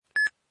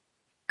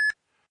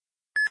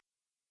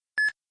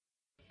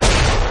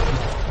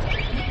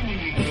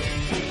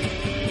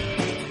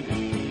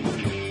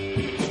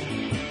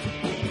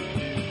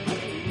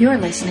You're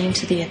listening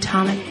to The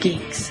Atomic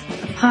Geeks,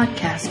 a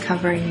podcast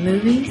covering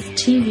movies,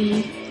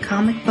 TV,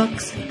 comic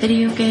books,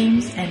 video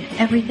games, and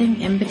everything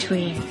in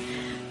between.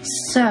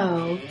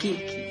 So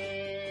geeky.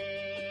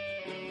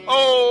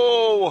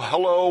 Oh,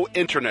 hello,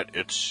 Internet.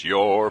 It's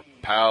your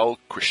pal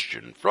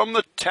Christian from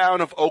the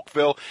town of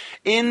Oakville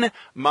in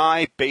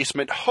my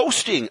basement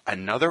hosting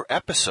another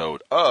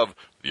episode of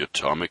the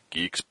Atomic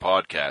Geeks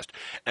podcast.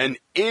 And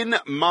in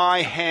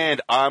my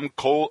hand, I'm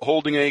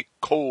holding a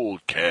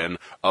cold can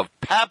of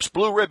Pabst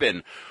Blue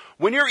Ribbon.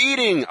 When you're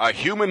eating a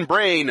human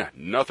brain,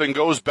 nothing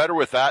goes better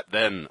with that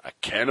than a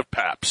can of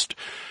Pabst.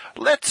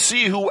 Let's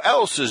see who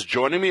else is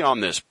joining me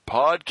on this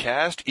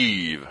podcast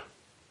eve.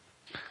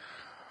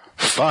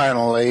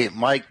 Finally,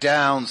 Mike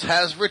Downs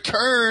has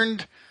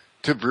returned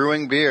to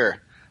brewing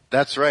beer.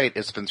 That's right,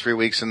 it's been 3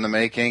 weeks in the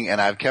making, and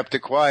I've kept it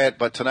quiet,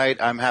 but tonight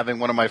I'm having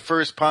one of my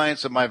first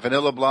pints of my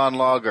Vanilla Blonde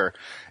Lager.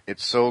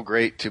 It's so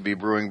great to be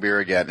brewing beer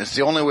again. It's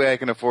the only way I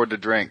can afford to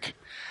drink.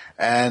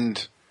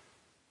 And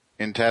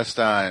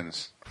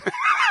intestines.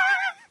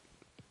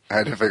 I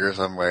had to figure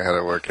some way how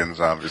to work in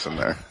zombies in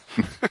there.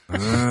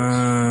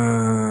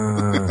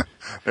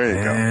 There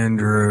you go.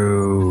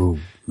 Andrew,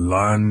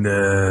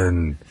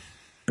 London,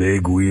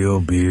 Big Wheel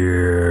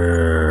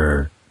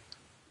Beer.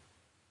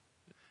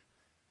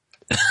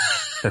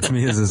 That's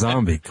me as a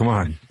zombie. Come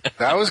on.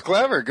 That was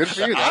clever. Good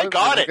for you. I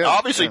got it. Good.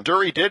 Obviously,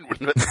 Dury did.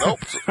 Nope.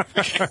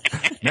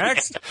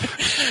 Next.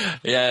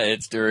 Yeah,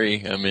 it's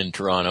Dury. I'm in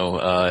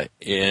Toronto,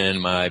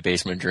 in my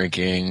basement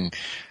drinking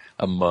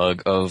a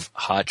mug of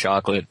hot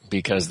chocolate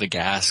because the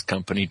gas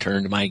company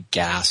turned my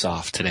gas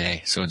off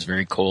today. So it's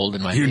very cold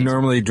in my You basement.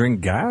 normally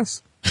drink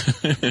gas?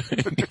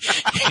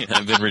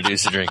 I've been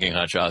reduced to drinking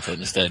hot chocolate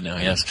instead now,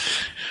 yes.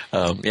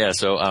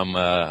 So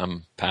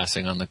I'm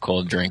passing on the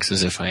cold drinks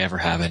as if I ever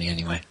have any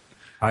anyway.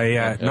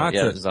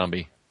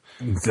 Zombie.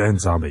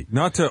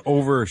 Not to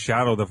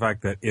overshadow the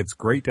fact that it's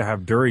great to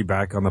have Dury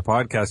back on the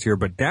podcast here,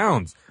 but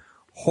Downs,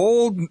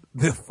 hold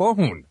the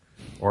phone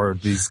or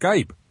the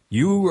Skype.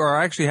 You are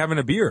actually having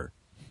a beer.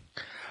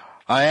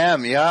 I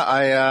am,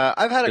 yeah.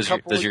 I've had a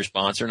couple. Does your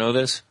sponsor know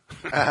this?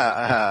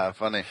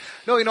 Funny.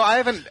 No, I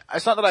haven't.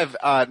 It's not that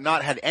I've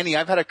not had any.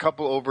 I've had a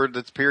couple over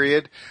this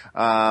period,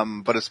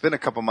 but it's been a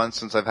couple months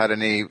since I've had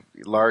any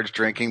large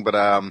drinking. But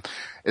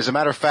as a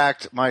matter of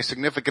fact, my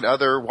significant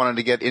other wanted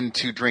to get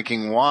into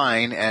drinking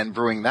wine and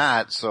brewing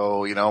that.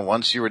 So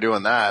once you were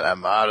doing that, I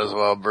might as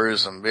well brew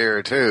some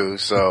beer too.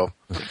 So.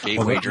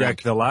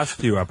 The last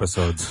few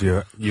episodes,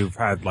 you've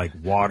had like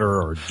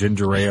water or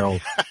ginger ale.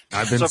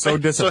 I've been so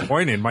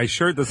disappointed. My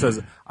shirt that says,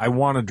 I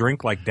want to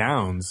drink like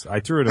Downs,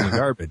 I threw it in the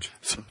garbage.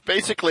 So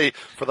basically,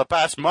 for the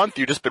past month,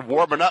 you've just been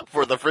warming up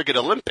for the friggin'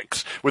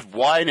 Olympics with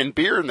wine and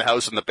beer in the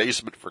house in the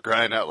basement, for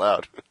crying out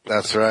loud.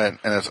 That's right.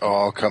 And it's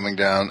all coming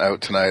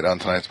out tonight on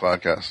tonight's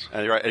podcast.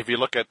 And you're right. If you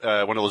look at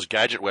one of those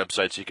gadget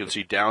websites, you can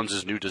see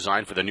Downs' new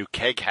design for the new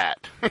keg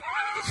hat.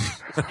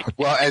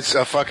 Well, it's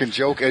a fucking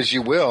joke as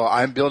you will.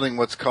 I'm building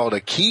what's called a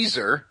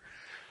Keyser,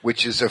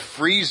 which is a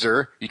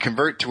freezer. You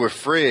convert to a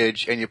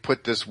fridge and you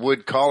put this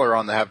wood collar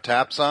on that have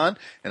taps on,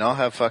 and I'll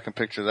have fucking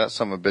picture of that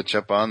son of a bitch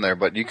up on there.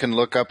 But you can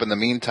look up in the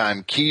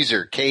meantime,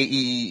 Keyser,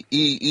 Keeezer.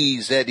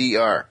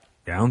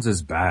 Downs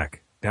is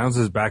back. Downs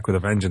is back with a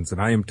vengeance, and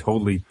I am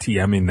totally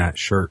TMing that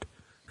shirt.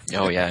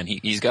 Oh yeah, and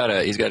he's got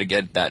to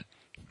get that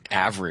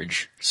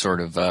average sort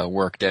of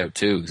worked out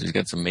too. 'Cause he's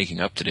got some making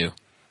up to do.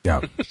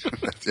 Yeah.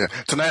 Yeah.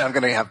 Tonight I'm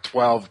going to have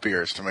 12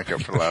 beers to make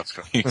up for the last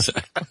couple.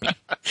 Exactly.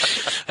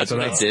 That's So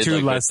what that's I did.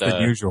 two less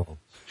than usual.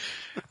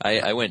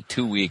 I went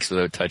 2 weeks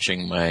without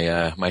touching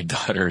my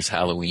daughter's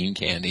Halloween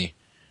candy.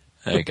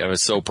 Like I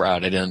was so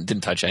proud. I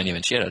didn't touch any of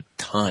it. She had a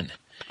ton.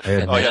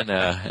 And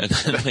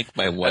then like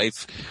my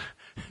wife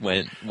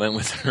went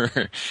with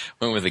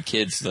the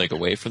kids like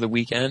away for the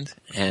weekend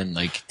and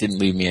like didn't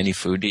leave me any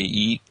food to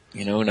eat.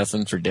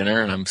 Nothing for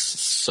dinner, and I'm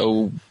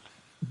so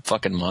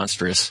fucking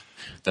monstrous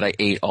that I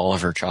ate all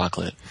of her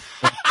chocolate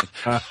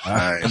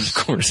Nice. in the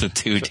course of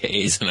 2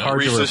 days. And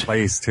Hard to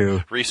replace,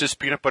 too. Reese's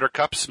peanut butter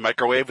cups,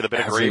 microwave with a bit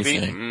of gravy.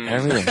 Everything.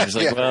 I was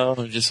like, well,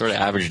 it just sort of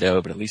averaged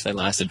out, but at least I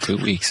lasted 2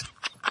 weeks.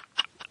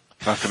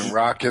 Fucking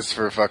rockets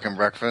for fucking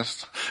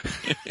breakfast.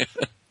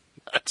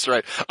 That's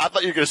right. I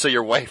thought you were going to say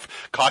your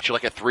wife caught you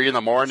like at 3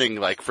 a.m,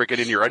 like freaking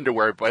in your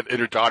underwear, but in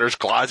her daughter's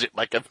closet,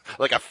 like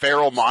a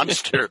feral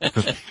monster.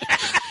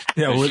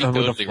 Yeah, she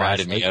totally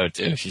ratted me out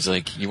too. She's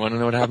like, "You want to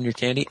know what happened to your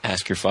candy?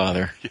 Ask your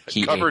father.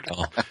 He covered ate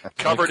all."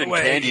 covered in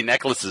candy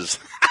necklaces.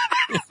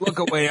 Look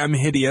away, I'm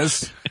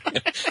hideous.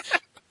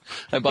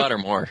 I bought her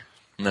more,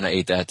 and then I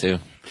ate that too.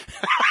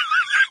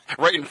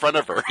 Right in front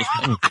of her.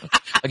 I'll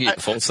get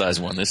a full-size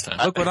one this time.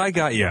 Look what I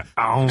got you.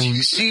 Do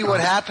you see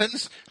what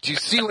happens? Do you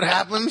see what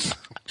happens?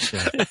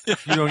 Yeah.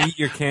 You don't eat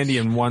your candy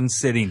in one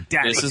sitting.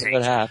 Daddy This is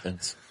what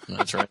happens.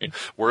 That's right.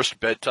 Worst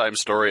bedtime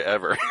story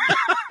ever.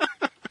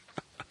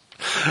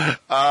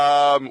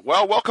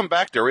 Well, welcome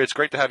back, Dury. It's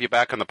great to have you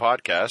back on the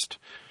podcast.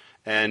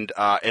 And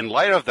in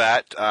light of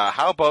that,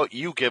 how about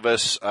you give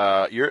us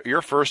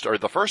your first, or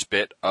the first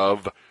bit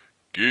of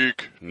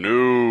Geek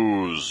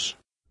News?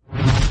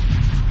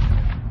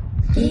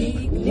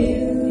 Geek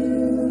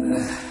News.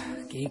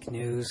 geek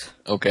news.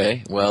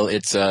 Okay, well,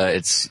 it's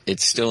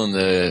still in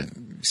the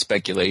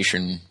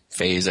speculation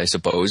phase, I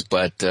suppose,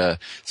 but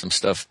some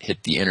stuff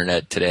hit the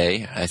internet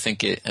today. I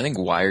think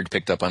Wired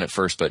picked up on it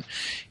first, but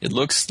it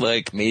looks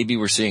like maybe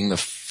we're seeing the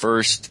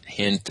first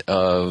hint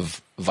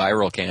of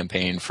viral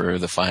campaign for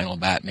the final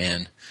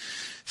Batman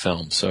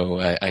film. So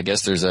I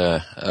guess there's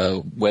a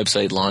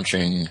website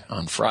launching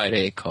on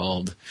Friday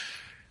called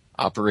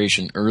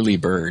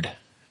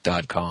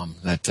OperationEarlyBird.com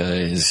that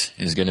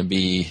is going to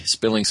be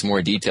spilling some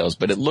more details,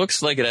 but it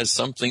looks like it has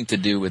something to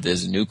do with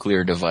this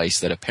nuclear device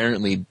that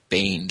apparently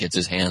Bane gets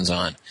his hands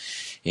on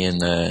in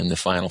the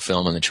final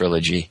film in the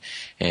trilogy,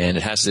 and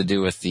it has to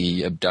do with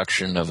the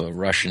abduction of a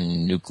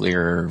Russian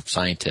nuclear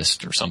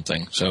scientist or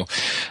something. So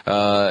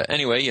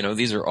anyway,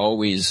 these are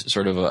always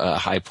sort of a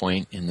high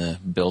point in the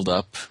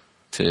build-up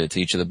to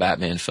each of the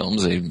Batman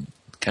films. They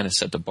kind of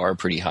set the bar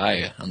pretty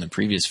high on the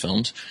previous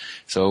films.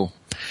 So,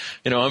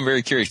 I'm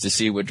very curious to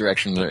see what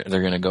direction they're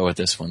going to go with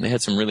this one. They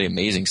had some really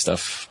amazing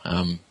stuff.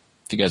 If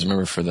you guys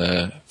remember for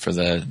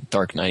the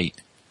Dark Knight.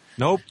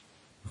 Nope.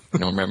 You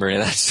don't remember any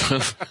of that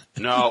stuff?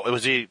 No,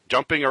 was he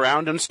jumping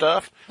around and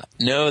stuff?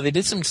 No, they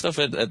did some stuff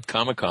at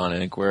Comic-Con, I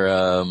think,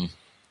 where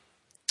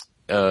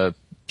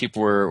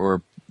people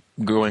were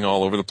going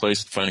all over the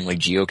place, finding like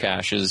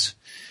geocaches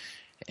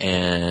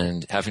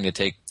and having to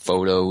take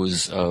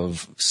photos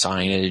of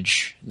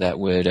signage that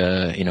would,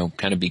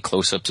 kind of be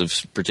close-ups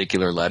of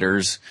particular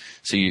letters.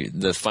 So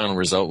the final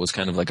result was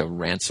kind of like a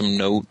ransom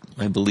note,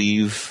 I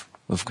believe,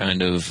 of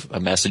kind of a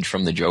message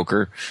from the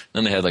Joker.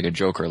 Then they had like a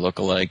Joker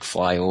lookalike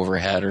fly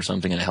overhead or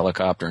something in a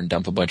helicopter and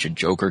dump a bunch of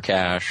Joker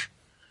cash.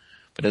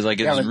 But it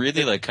was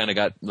really like kind of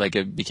got like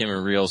it became a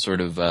real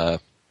sort of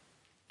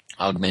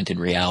augmented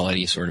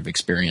reality sort of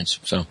experience.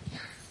 So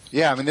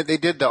yeah, I mean they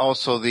did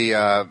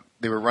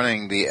they were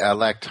running the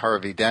Elect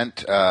Harvey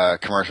Dent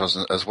commercials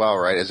as well,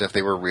 right? As if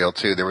they were real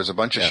too. There was a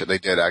bunch of shit they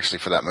did actually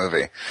for that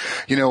movie.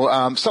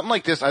 Something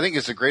like this I think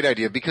is a great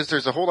idea because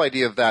there's a whole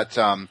idea of that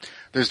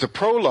there's the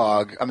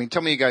prologue. I mean,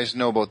 tell me you guys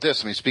know about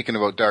this. I mean, speaking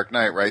about Dark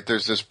Knight, right?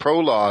 There's this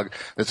prologue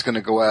that's going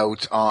to go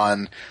out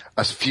on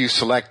a few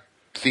select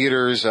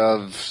theaters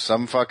of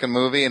some fucking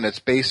movie, and it's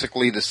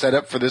basically the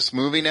setup for this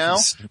movie now.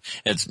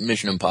 It's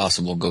Mission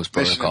Impossible Ghost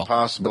Protocol. Mission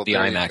Impossible. With the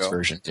IMAX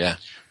version, yeah.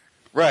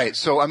 Right.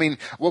 So, I mean,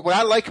 what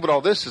I like about all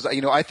this is,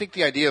 I think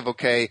the idea of,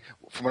 okay,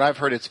 from what I've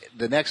heard, it's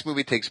the next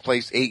movie takes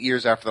place 8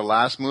 years after the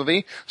last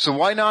movie. So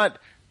why not,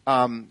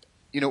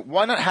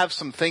 why not have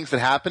some things that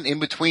happen in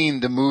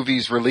between the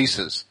movie's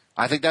releases?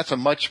 I think that's a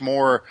much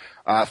more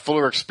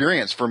fuller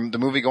experience from the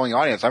movie-going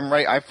audience. I'm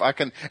right. I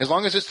can, as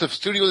long as it's the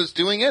studio that's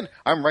doing it,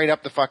 I'm right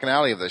up the fucking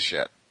alley of this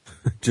shit.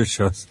 Just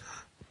shows.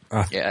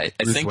 Yeah, I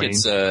think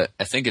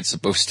it's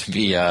supposed to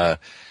be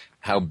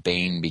how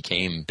Bane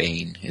became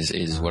Bane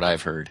is what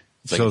I've heard.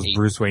 It's shows like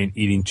Bruce Wayne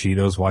eating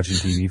Cheetos, watching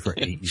TV for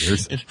 8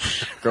 years,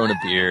 growing a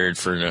beard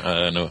for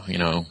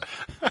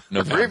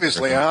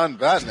previously on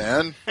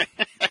Batman.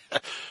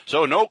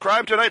 So no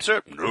crime tonight,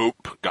 sir?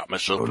 Nope. Got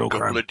myself a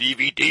couple of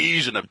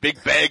DVDs and a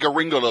big bag of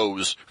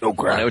Ringolos. No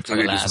crime. Out to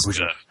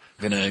Alaska.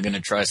 Gonna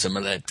try some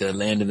of that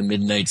Land of the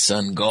Midnight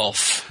Sun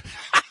golf.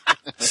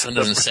 Sun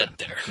doesn't set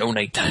there. No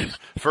nighttime.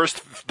 The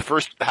first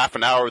half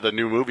an hour of the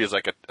new movie is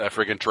like a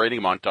friggin'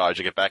 training montage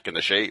to get back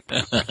into shape.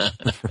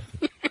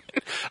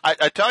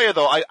 I tell you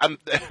though, I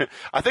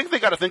think they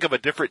got to think of a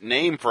different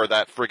name for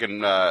that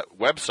friggin'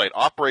 website,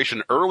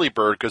 Operation Early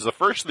Bird, because the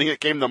first thing that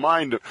came to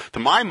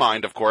my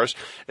mind, of course,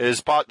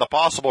 is the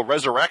possible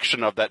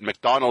resurrection of that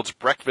McDonald's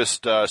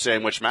breakfast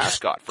sandwich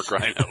mascot, for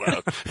crying out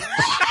loud.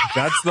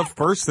 That's the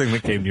first thing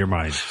that came to your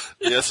mind.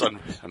 Yes,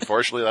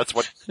 unfortunately, that's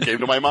what came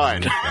to my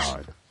mind. Oh,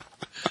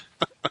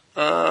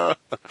 God.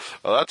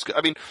 Well, that's good.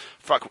 I mean,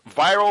 fuck,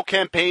 viral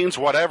campaigns,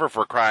 whatever,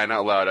 for crying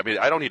out loud. I mean,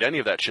 I don't need any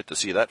of that shit to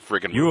see that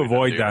friggin' You movie,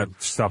 avoid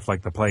that stuff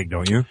like the plague,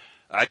 don't you?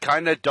 I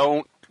kind of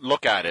don't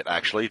look at it,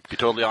 actually, to be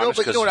totally honest.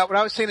 No, but what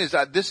I was saying is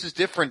that this is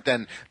different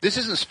than, this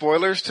isn't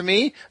spoilers to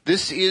me.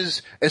 This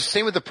is, it's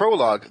same with the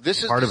prologue.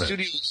 This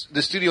is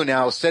the studio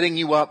now setting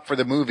you up for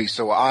the movie.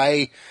 So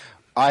I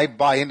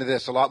buy into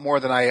this a lot more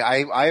than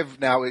I've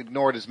now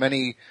ignored as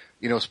many,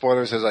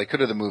 spoilers as I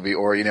could of the movie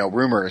or,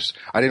 rumors.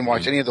 I didn't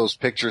watch any of those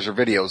pictures or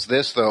videos.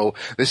 This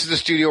is the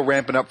studio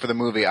ramping up for the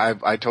movie.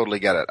 I totally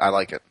get it. I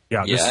like it.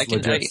 Yeah, this is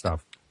legit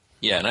stuff.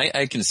 Yeah, and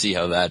I can see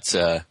how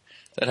that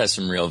has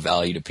some real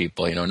value to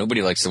people.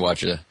 Nobody likes to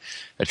watch a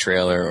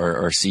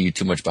trailer or see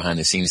too much behind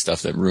the scenes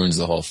stuff that ruins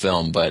the whole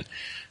film, but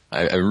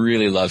I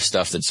really love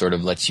stuff that sort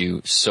of lets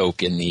you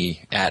soak in the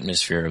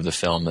atmosphere of the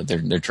film that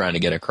they're trying to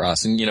get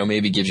across, and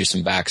maybe gives you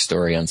some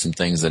backstory on some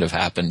things that have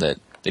happened that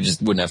they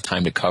just wouldn't have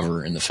time to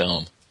cover in the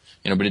film.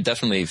 But it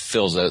definitely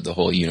fills out the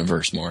whole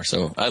universe more.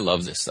 So I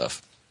love this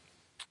stuff.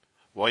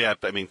 Well, yeah,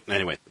 I mean,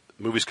 anyway,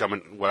 movie's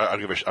coming. Well, I'm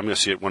going to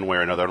see it one way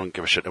or another. I don't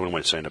give a shit what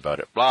anyone's saying about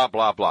it. Blah,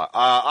 blah, blah.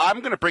 I'm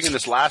going to bring in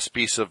this last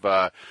piece of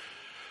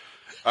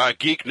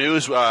geek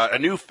news. A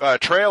new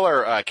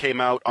trailer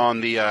came out on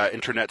the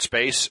internet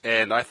space,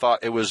 and I thought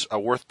it was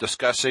worth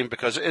discussing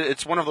because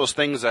it's one of those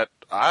things that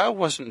I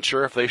wasn't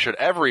sure if they should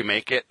ever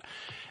remake it.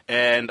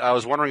 and I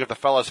was wondering if the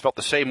fellas felt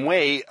the same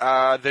way.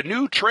 The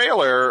new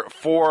trailer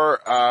for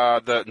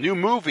the new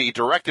movie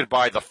directed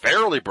by the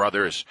Farrelly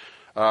brothers,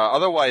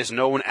 otherwise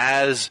known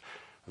as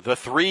The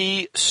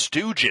Three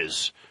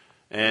Stooges.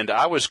 And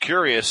I was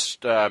curious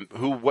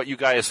what you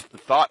guys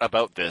thought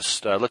about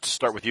this. Let's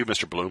start with you,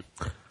 Mr. Bloom.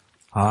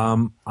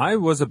 I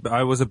was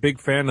a big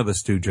fan of the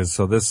Stooges,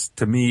 so this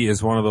to me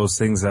is one of those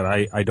things that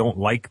I don't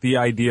like the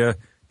idea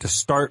to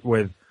start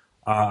with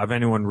of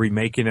anyone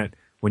remaking it.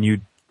 When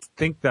you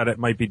think that it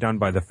might be done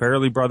by the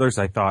Farrelly brothers,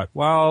 I thought,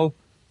 well,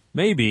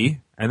 maybe.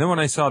 And then when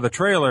I saw the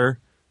trailer,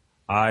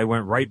 I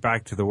went right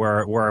back to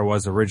where I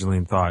was originally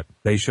and thought,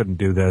 they shouldn't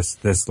do this.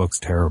 This looks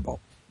terrible.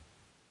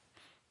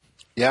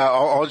 Yeah,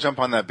 I'll jump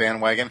on that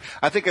bandwagon.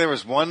 I think there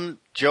was one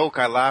joke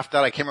I laughed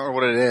at. I can't remember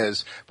what it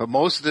is, but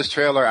most of this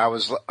trailer, I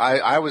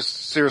was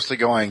seriously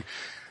going,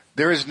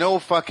 there is no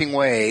fucking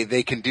way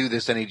they can do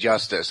this any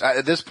justice.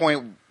 At this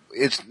point,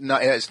 it's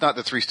not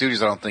the Three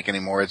Stooges, I don't think,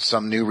 anymore. It's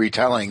some new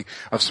retelling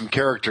of some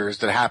characters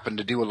that happen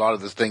to do a lot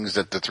of the things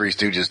that the Three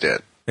Stooges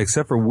did.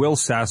 Except for Will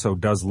Sasso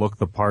does look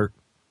the part.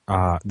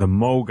 The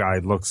Moe guy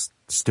looks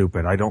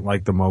stupid. I don't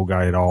like the Moe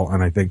guy at all,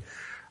 and I think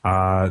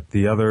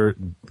the other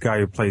guy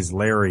who plays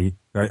Larry,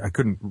 I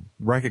couldn't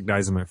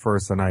recognize him at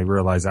first, and I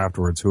realized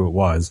afterwards who it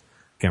was.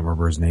 Can't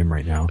remember his name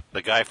right now.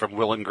 The guy from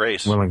Will and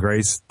Grace. Will and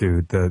Grace,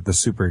 dude, the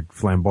super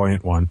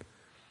flamboyant one.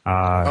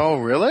 Oh,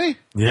 really?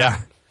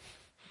 Yeah.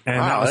 And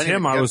wow, that was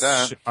him.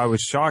 I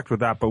was shocked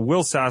with that. But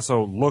Will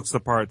Sasso looks the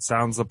part,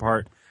 sounds the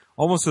part,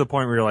 almost to the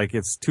point where you're like,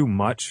 it's too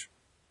much.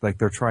 Like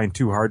they're trying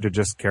too hard to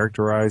just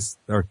characterize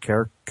or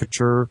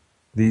caricature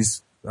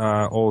these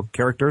old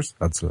characters.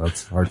 That's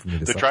hard for me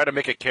to say. They try to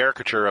make a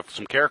caricature of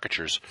some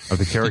caricatures. Of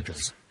the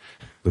characters.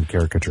 With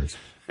caricatures.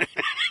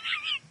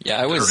 Yeah,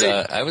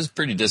 I was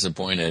pretty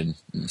disappointed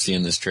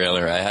seeing this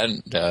trailer. I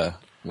hadn't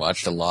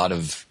watched a lot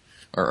of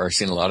or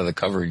seen a lot of the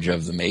coverage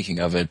of the making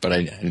of it, but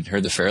I had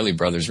heard the Farrelly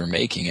brothers were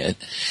making it,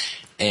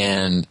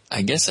 and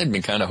I guess I'd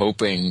been kind of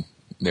hoping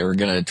they were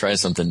going to try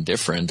something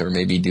different, or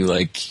maybe do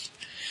like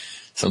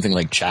something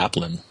like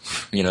Chaplin,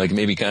 like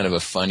maybe kind of a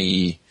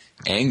funny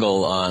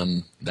angle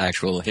on the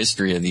actual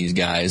history of these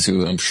guys,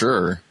 who I'm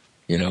sure,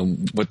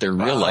 what their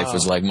real life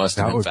was like must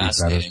have been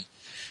fascinating.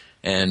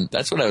 And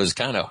that's what I was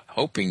kind of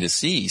hoping to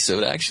see. So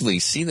to actually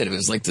see that it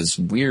was like this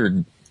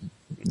weird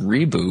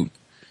reboot,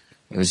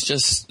 it was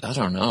just, I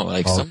don't know,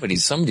 like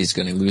somebody's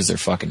going to lose their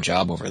fucking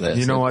job over this.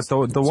 You know what?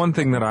 The one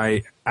thing that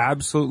I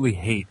absolutely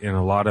hate in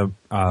a lot of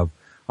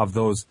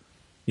those,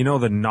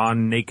 the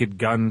non-Naked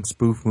Gun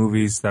spoof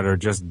movies that are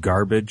just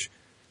garbage,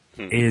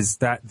 is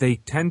that they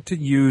tend to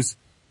use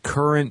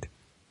current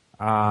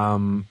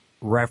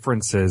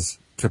references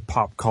to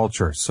pop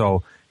culture.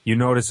 So you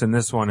notice in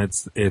this one,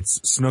 it's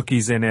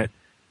Snooki's in it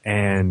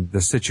and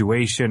the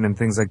situation and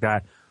things like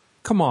that.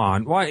 Come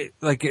on. Why?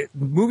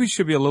 Movies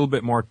should be a little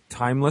bit more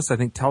timeless. I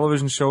think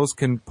television shows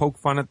can poke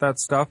fun at that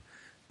stuff.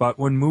 But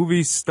when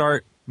movies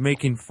start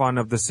making fun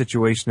of the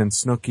situation and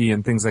Snooki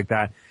and things like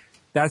that,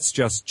 that's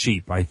just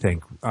cheap, I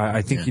think.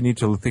 I think you need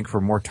to think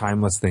for more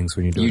timeless things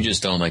when you do it. You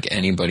just don't like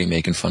anybody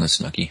making fun of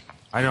Snooki.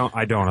 I don't.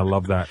 I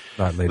love that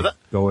lady.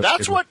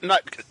 That's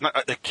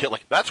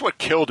what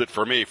killed it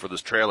for me for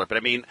this trailer. But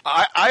I mean,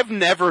 I've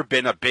never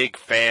been a big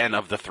fan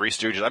of the Three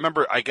Stooges. I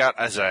remember I got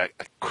as a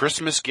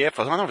Christmas gift,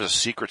 I don't know if it was a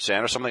Secret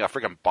Santa or something, a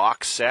freaking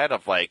box set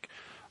of like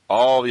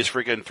all these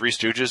freaking Three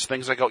Stooges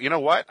things. I go, you know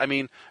what? I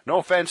mean, no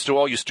offense to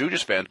all you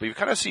Stooges fans, but you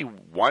kind of see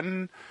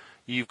one.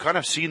 You've kind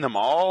of seen them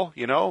all,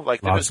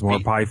 like lots more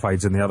pie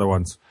fights than the other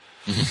ones.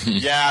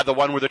 Yeah, the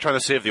one where they're trying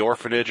to save the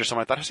orphanage or something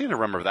like that. I seem to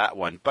remember that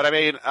one. But I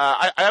mean,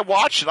 I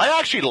watched it. I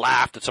actually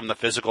laughed at some of the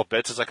physical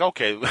bits. It's like,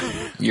 okay.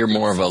 You're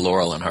more of a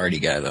Laurel and Hardy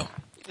guy, though.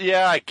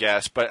 Yeah, I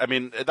guess. But I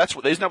mean, isn't that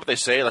what they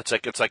say? It's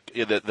like the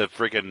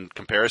friggin'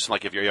 comparison.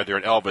 Like if you're either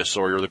an Elvis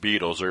or you're the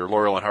Beatles or you're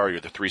Laurel and Hardy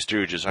or the Three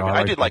Stooges. I mean,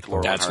 I did like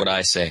Laurel and Hardy. That's what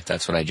I say.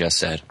 That's what I just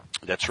said.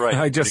 That's right.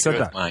 I just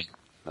said that. Mine.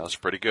 That was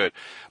pretty good.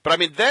 But I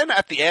mean, then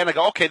at the end, I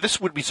go, okay,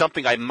 this would be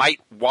something I might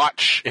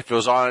watch if it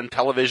was on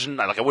television.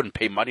 I wouldn't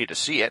pay money to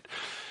see it.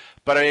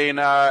 But I mean,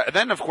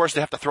 then of course they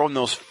have to throw in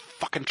those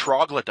fucking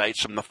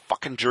troglodytes from the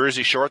fucking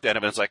Jersey Shore at the end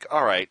of it. It's like,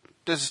 all right,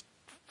 this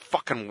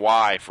fucking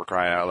why, for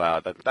crying out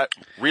loud. That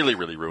really,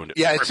 really ruined it.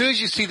 Yeah, as soon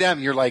as you see them,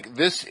 you're like,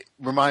 this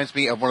reminds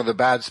me of one of the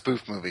bad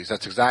spoof movies.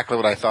 That's exactly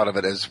what I thought of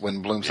it as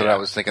when Bloom said I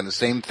was thinking the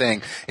same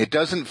thing. It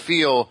doesn't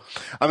feel,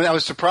 I mean, I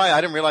was surprised.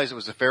 I didn't realize it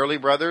was the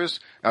Farrelly brothers.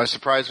 I was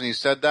surprised when you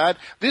said that.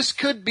 This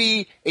could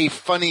be a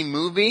funny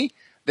movie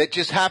that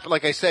just happened,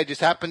 like I said,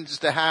 just happens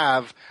to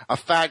have a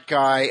fat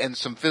guy and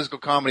some physical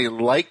comedy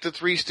like the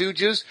Three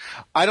Stooges.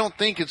 I don't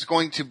think it's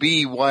going to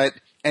be what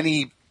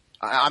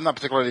I'm not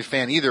particularly a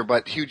fan either,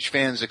 but huge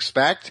fans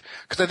expect,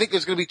 because I think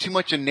there's going to be too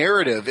much a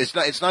narrative.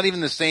 It's not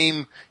even the same,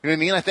 you know what I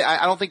mean?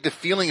 I don't think the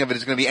feeling of it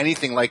is going to be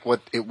anything like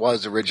what it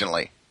was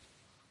originally.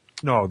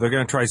 No, they're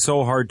going to try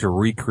so hard to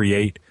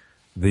recreate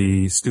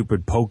the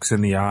stupid pokes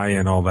in the eye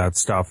and all that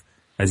stuff.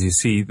 As you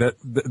see, that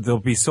they'll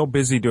be so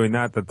busy doing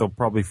that they'll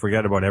probably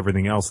forget about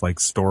everything else, like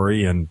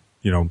story and,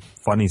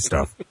 funny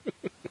stuff.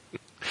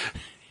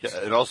 Yeah,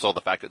 and also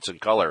the fact that it's in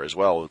color as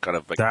well, kind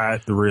of like,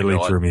 that really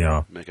threw me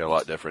off. Make it a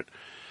lot different.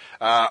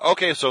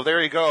 Okay, so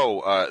there you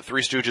go.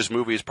 Three Stooges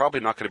movie is probably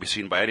not going to be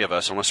seen by any of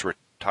us unless we're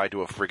tied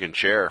to a friggin'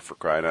 chair, for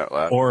crying out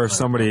loud. Or if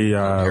somebody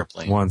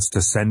wants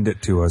to send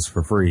it to us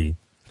for free,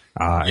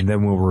 and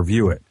then we'll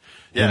review it.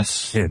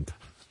 Yes. Hint.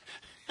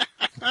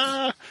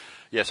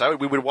 Yes,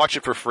 we would watch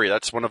it for free.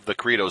 That's one of the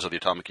credos of the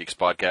Atomic Geeks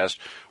podcast.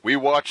 We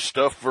watch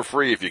stuff for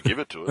free if you give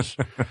it to us.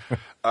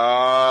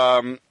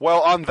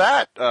 Well, on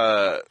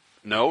that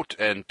note,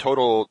 and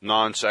total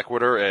non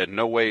sequitur, and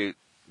no way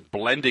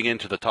blending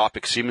into the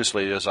topic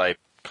seamlessly as I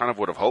kind of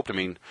would have hoped. I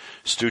mean,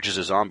 Stooges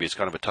as zombies,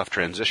 kind of a tough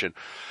transition.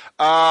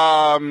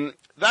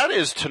 That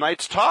is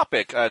tonight's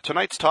topic.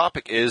 Tonight's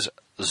topic is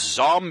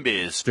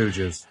zombies.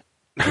 Stooges.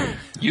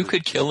 You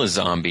could kill a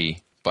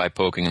zombie by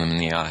poking them in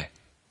the eye.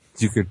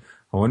 You could.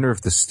 I wonder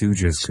if the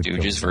Stooges could.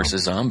 Stooges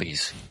versus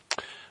zombies.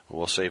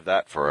 We'll save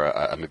that for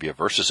maybe a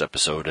versus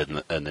episode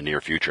in the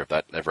near future if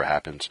that ever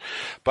happens.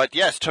 But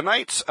yes,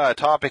 tonight's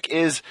topic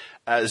is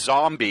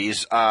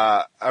zombies.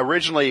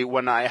 Originally,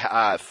 when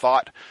I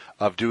thought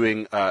of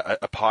doing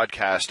a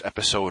podcast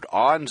episode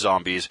on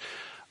zombies,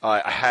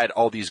 I had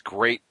all these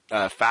great,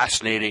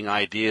 fascinating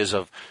ideas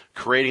of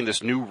creating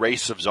this new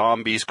race of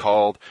zombies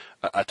called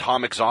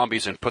atomic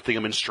zombies and putting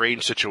them in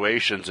strange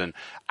situations and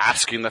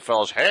asking the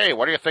fellows, hey,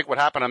 what do you think would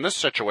happen in this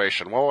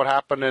situation? What would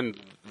happen in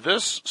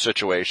this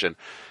situation?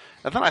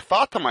 And then I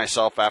thought to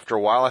myself after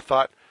a while, I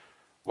thought,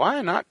 why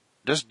not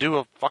just do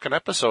a fucking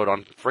episode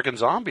on friggin'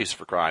 zombies,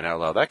 for crying out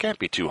loud? That can't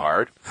be too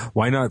hard.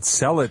 Why not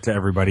sell it to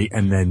everybody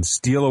and then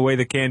steal away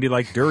the candy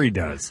like Dury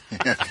does?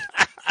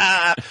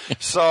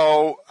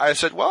 So I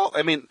said, well,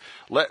 I mean,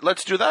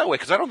 let's do that way,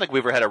 because I don't think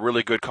we've ever had a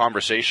really good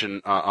conversation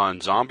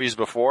on zombies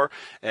before,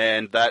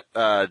 and that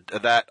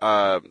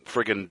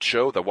friggin'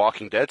 show, The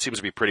Walking Dead, seems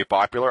to be pretty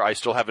popular. I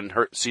still haven't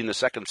seen the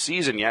second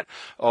season yet,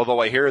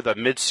 although I hear the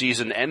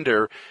mid-season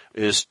ender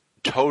is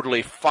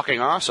totally fucking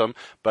awesome,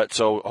 but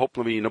so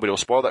hopefully nobody will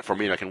spoil that for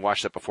me and I can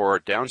watch that before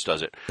Downs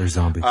does it. They're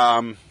zombies.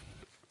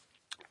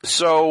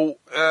 So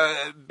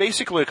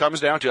basically it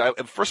comes down to,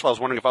 first of all, I was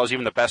wondering if I was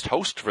even the best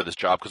host for this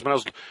job, because when I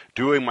was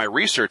doing my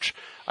research,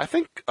 I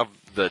think of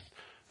the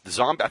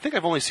zombie, I think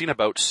I've only seen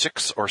about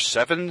 6 or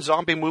 7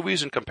 zombie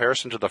movies in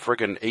comparison to the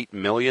friggin' 8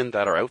 million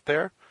that are out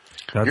there.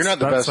 You're not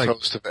the best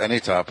host of any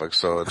topic,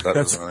 so that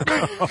doesn't.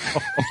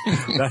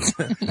 That's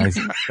nice.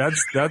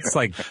 That's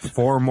like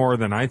 4 more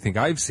than I think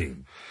I've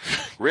seen.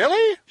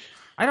 Really?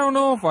 I don't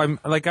know if I'm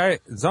like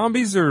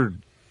zombies are.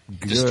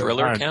 Does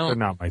Thriller count? They're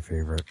not my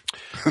favorite.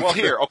 Well,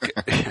 here,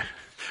 okay.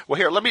 Well,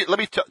 here, let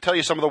me tell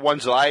you some of the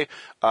ones that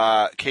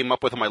I came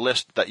up with on my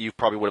list that you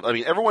probably would have. I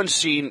mean, everyone's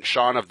seen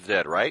Shaun of the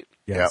Dead, right?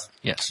 Yes.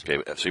 Yeah. Yes.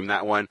 Okay, I've seen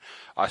that one.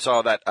 I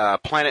saw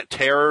that Planet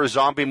Terror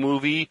zombie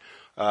movie.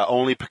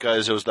 Only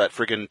because it was that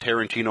friggin'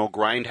 Tarantino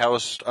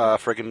Grindhouse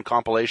friggin'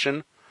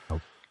 compilation.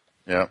 Oh.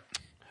 Yeah.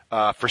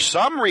 For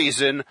some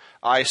reason,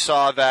 I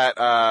saw that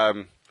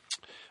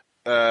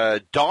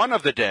Dawn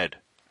of the Dead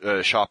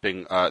the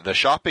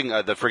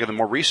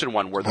more recent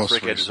one where the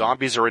friggin'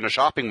 zombies are in a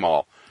shopping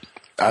mall.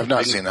 I've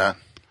not seen that.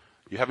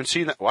 You haven't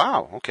seen that?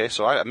 Wow. Okay,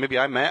 so I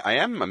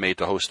am made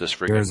to host this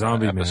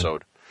friggin'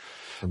 episode.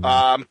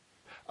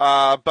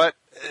 But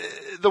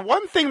the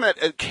one thing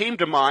that came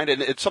to mind,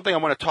 and it's something I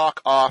want to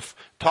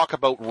talk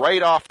about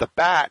right off the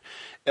bat,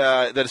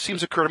 that it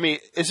seems to occur to me,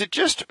 is it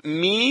just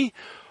me,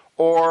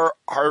 or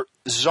are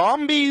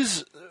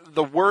zombies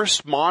the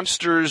worst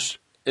monsters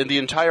in the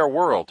entire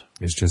world?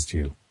 It's just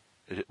you.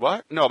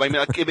 What? No, I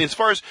mean, as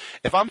far as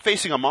if I'm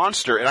facing a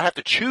monster and I have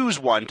to choose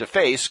one to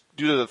face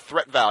due to the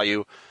threat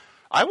value,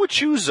 I would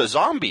choose a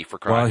zombie, for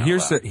crying out loud.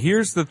 Well,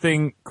 here's the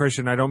thing,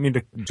 Christian. I don't mean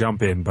to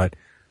jump in, but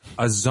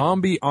a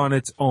zombie on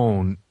its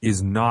own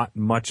is not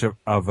much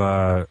of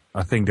a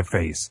thing to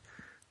face.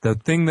 The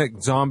thing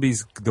that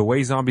the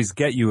way zombies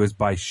get you is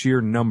by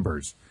sheer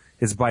numbers.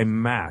 It's by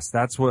mass.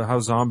 That's how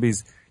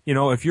zombies,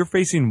 if you're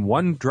facing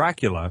one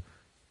Dracula,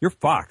 you're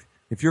fucked.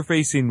 If you're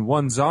facing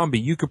one zombie,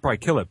 you could probably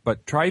kill it.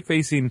 But try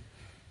facing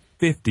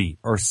 50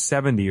 or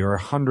 70 or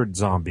 100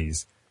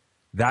 zombies.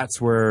 That's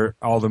where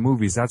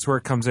that's where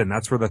it comes in.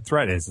 That's where the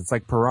threat is. It's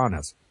like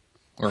piranhas.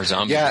 Or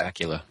zombie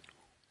Dracula.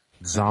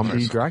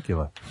 Zombie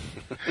Dracula.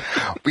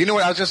 But you know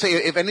what? I was going to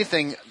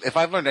say, if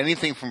I've learned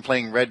anything from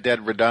playing Red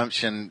Dead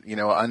Redemption,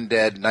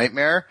 Undead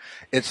Nightmare,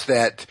 it's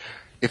that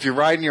if you're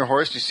riding your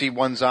horse and you see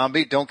one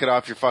zombie, don't get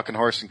off your fucking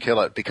horse and kill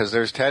it, because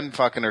there's 10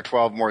 fucking or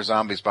 12 more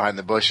zombies behind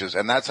the bushes,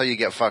 and that's how you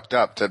get fucked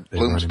up, to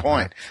Bloom's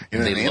point. You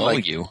know what I mean? Lull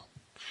you.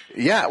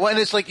 Yeah, well, and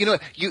it's like,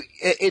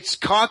 it's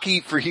cocky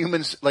for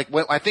humans. Like,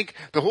 I think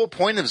the whole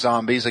point of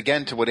zombies,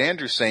 again, to what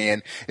Andrew's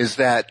saying, is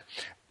that,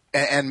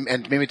 and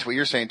maybe to what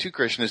you're saying too,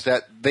 Christian, is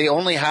that they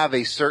only have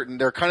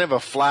they're kind of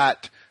a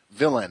flat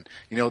villain.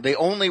 They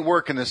only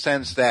work in the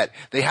sense that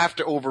they have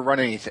to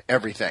overrun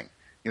everything.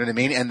 You know what I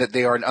mean? And that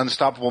they are an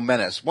unstoppable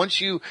menace.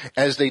 Once you,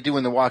 as they do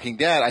in The Walking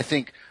Dead, I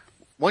think,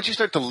 once you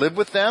start to live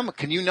with them,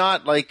 could you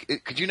not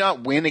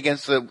win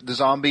against the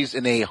zombies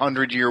in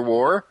 100-year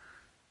war?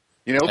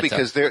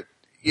 Because you're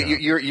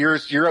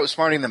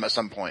outsmarting them at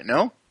some point,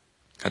 no?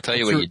 I'll tell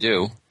you what you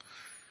do.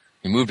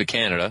 You move to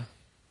Canada,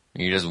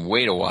 and you just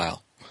wait a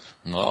while,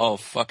 and they'll all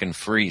fucking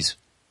freeze.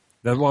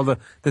 The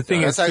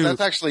thing is,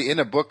 that's actually in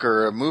a book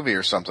or a movie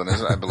or something,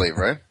 isn't it? I believe,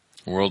 right?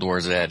 World War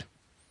Z.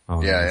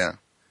 Oh, yeah.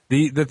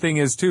 The thing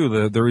is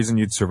too, the reason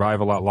you'd survive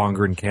a lot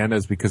longer in Canada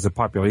is because the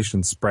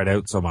population's spread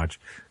out so much,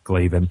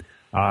 Glavin.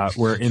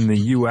 Where in the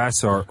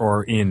US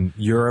or in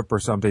Europe or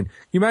something,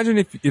 you imagine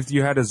if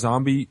you had a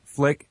zombie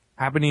flick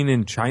happening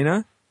in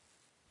China,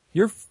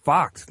 you're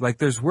fucked.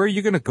 Like, where are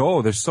you gonna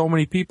go? There's so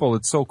many people,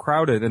 it's so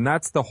crowded, and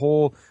that's the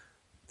whole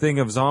thing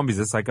of zombies.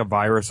 It's like a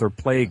virus or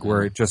plague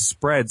where it just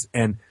spreads,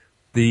 and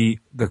the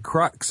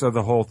crux of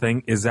the whole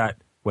thing is that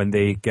when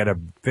they get a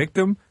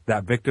victim,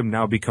 that victim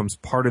now becomes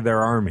part of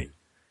their army.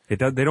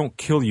 They don't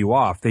kill you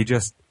off, they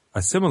just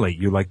assimilate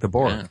you like the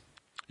Borg.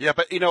 Yeah,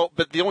 but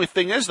the only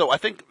thing is, though, I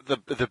think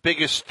the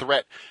biggest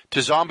threat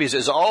to zombies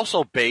is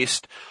also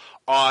based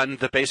on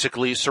the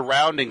basically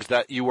surroundings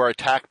that you are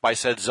attacked by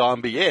said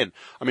zombie in.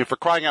 I mean, for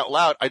crying out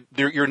loud,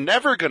 you're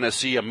never going to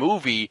see a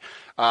movie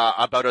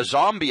about a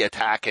zombie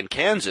attack in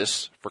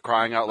Kansas, for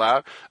crying out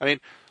loud. I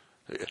mean,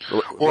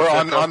 or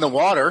on the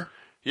water.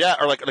 Yeah,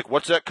 or like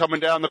what's that coming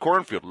down the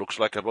cornfield? Looks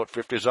like about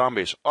 50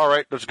 zombies. All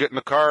right, let's get in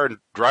the car and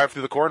drive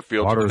through the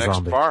cornfield to the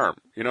next farm.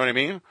 You know what I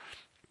mean?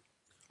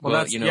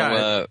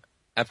 Well,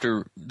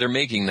 after they're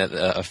making that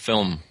a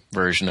film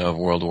version of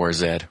World War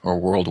Z, or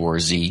World War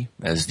Z,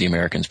 as the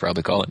Americans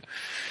probably call it.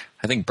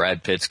 I think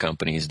Brad Pitt's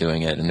company is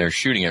doing it, and they're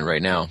shooting it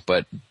right now.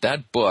 But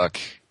that book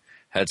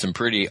had some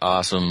pretty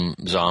awesome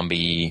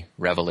zombie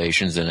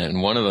revelations in it,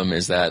 and one of them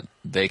is that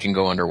they can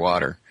go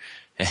underwater.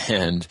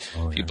 And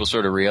people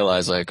sort of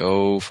realize, like,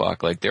 oh,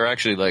 fuck, like, they're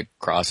actually, like,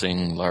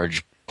 crossing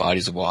large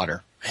bodies of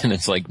water. And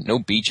it's like, no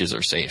beaches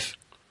are safe.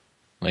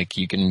 Like,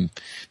 you can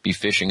be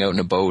fishing out in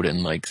a boat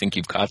and, like, think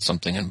you've caught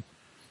something and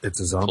it's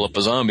a zombie. Pull up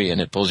a zombie and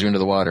it pulls you into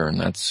the water, and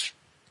that's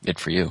it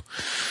for you.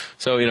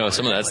 So,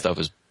 some of that stuff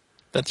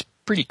that's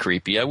pretty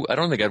creepy. I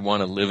don't think I'd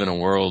want to live in a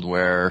world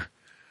where,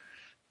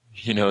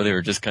 they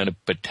were just kind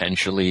of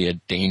potentially a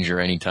danger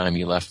anytime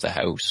you left the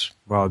house.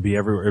 Well, it'd be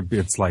everywhere.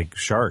 It's like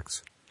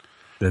sharks.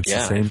 That's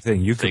the same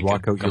thing. You could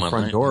walk out your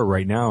front door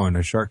right now and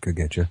a shark could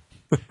get you.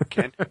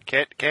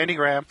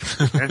 Candygram.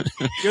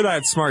 You're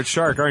that smart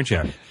shark, aren't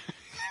you?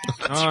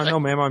 Right. No,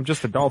 ma'am, I'm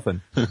just a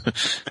dolphin.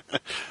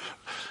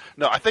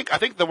 No, I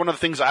think that one of the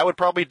things I would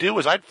probably do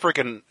is I'd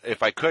friggin',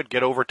 if I could,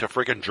 get over to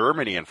friggin'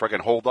 Germany and friggin'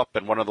 hold up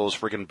in one of those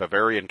friggin'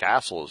 Bavarian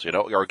castles,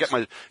 or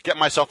get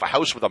myself a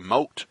house with a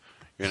moat,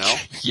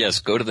 Yes,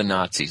 go to the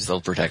Nazis.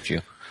 They'll protect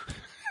you.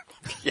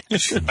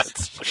 Yes,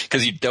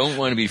 because you don't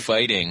want to be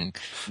fighting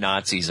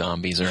Nazi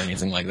zombies or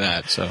anything like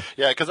that. So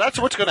yeah, because that's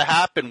what's going to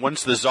happen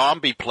once the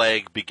zombie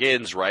plague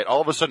begins, right? All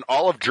of a sudden,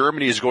 all of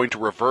Germany is going to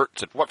revert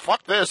to what?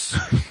 Fuck this!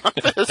 Fuck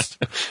this!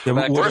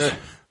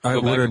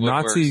 Would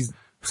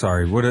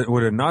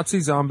a Nazi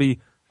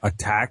zombie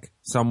attack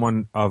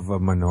someone of a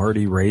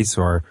minority race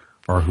or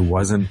who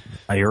wasn't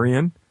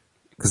Aryan?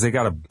 Because they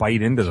got to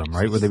bite into them,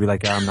 right? Would they be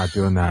like, I'm not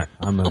doing that.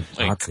 I'm a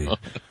Nazi.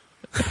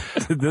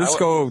 Did this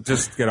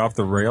just get off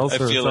the rails? I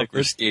feel like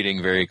we're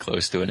skating very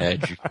close to an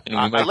edge, and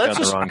we might be on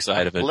the wrong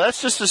side of it.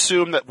 Let's just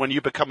assume that when you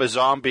become a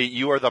zombie,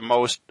 you are the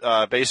most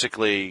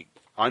basically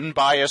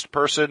unbiased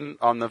person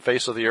on the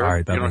face of the earth. All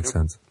right, that makes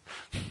sense.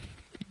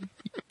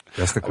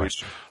 That's the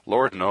question.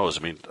 Lord knows.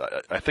 I mean,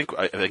 I think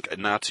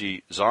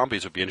Nazi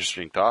zombies would be an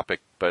interesting topic,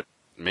 but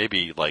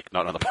maybe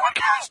not on the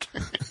podcast.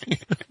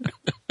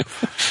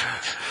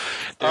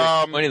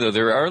 Funny though,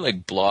 there are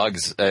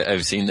blogs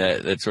I've seen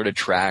that sort of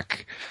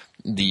track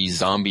the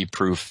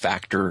zombie-proof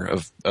factor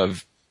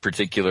of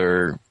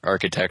particular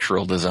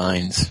architectural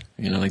designs.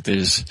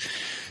 There's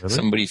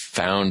somebody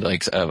found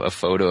a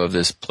photo of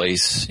this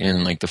place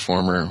in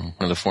one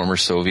of the former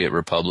Soviet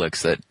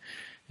republics that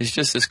is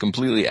just this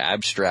completely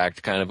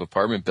abstract kind of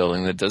apartment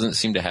building that doesn't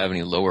seem to have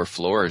any lower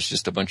floors,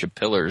 just a bunch of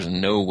pillars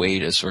and no way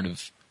to sort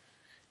of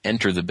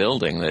enter the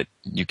building that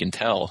you can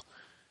tell.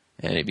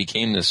 And it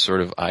became this sort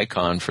of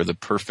icon for the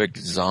perfect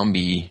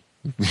zombie,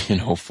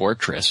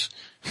 fortress,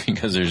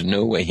 because there's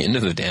no way into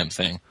the damn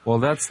thing. Well,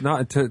 that's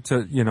not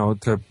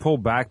to pull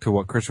back to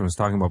what Christian was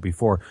talking about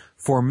before.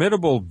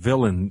 Formidable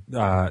villain,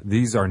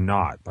 these are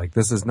not.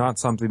 This is not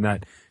something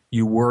that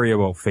you worry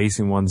about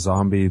facing one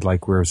zombie,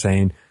 like we were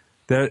saying.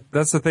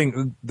 That's the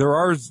thing. There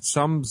are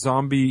some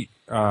zombie,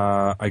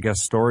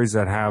 stories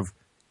that have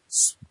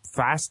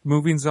fast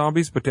moving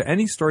zombies, but do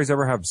any stories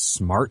ever have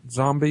smart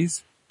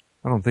zombies?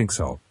 I don't think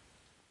so.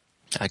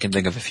 I can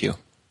think of a few.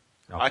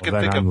 I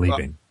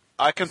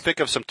can think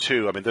of some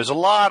too. I mean, there's a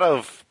lot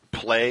of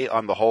play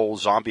on the whole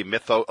zombie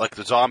mytho, like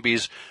the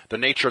zombies, the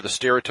nature of the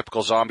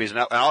stereotypical zombies,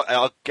 and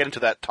I'll get into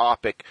that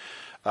topic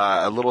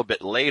a little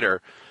bit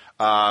later.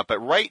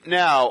 But right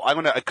now, I'm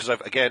gonna, because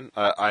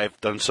I've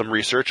done some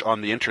research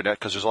on the internet,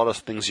 because there's a lot of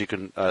things you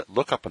can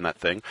look up on that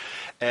thing,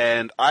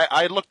 and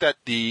I looked at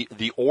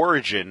the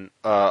origin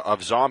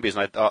of zombies,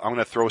 and I'm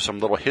gonna throw some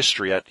little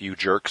history at you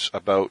jerks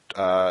about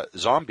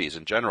zombies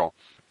in general.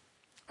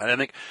 And I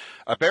think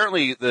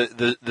apparently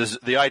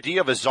the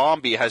idea of a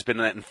zombie has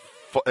been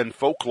and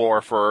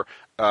folklore for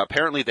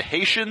apparently the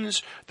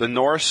Haitians, the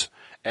Norse,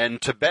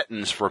 and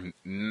Tibetans for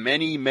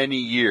many, many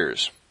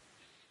years.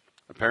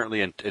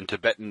 Apparently in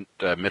Tibetan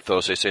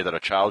mythos, they say that a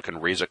child can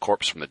raise a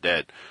corpse from the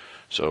dead.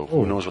 So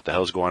who knows what the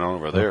hell's going on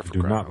over there?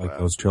 Do not like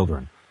those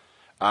children.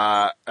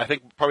 I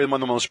think probably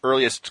one of the most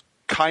earliest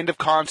kind of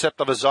concept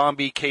of a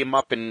zombie came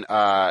up in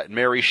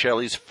Mary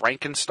Shelley's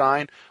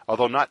Frankenstein,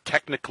 although not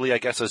technically, I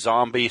guess, a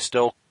zombie,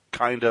 still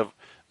kind of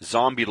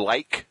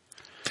zombie-like.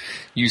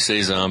 You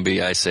say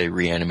zombie, I say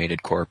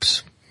reanimated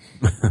corpse.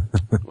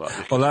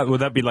 Well,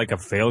 would that be like a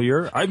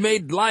failure? I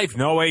made life.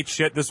 No, wait,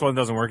 shit, this one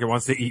doesn't work. It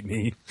wants to eat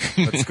me.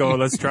 Let's go.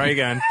 Let's try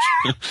again.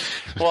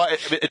 Well,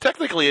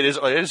 technically it is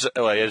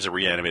a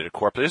reanimated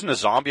corpse. Isn't a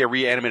zombie a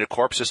reanimated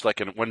corpse just like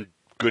in one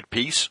good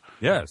piece?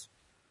 Yes.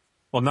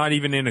 Well, not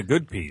even in a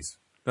good piece.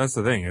 That's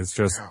the thing. It's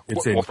just,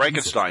 well,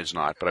 Frankenstein's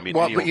not, but I mean.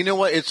 Well, but you know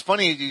what? It's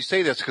funny you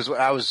say this because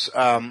I was,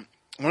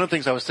 one of the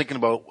things I was thinking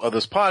about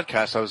this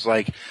podcast, I was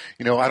like,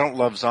 I don't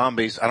love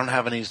zombies. I don't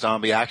have any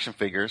zombie action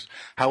figures.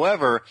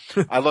 However,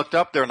 I looked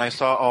up there and I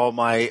saw all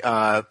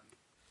my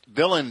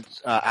villain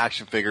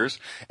action figures,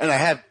 and I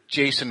have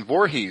Jason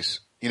Voorhees.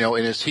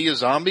 And is he a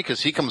zombie?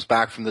 Because he comes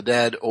back from the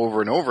dead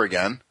over and over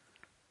again.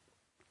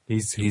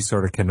 He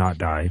sort of cannot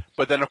die.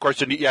 But then, of course,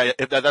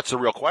 that's the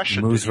real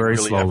question. He moves very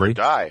really slowly. Ever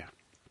die?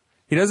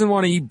 He doesn't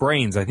want to eat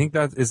brains. I think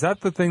is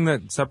that the thing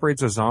that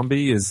separates a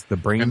zombie is the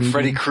brain. And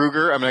Freddy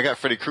Krueger. I mean, I got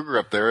Freddy Krueger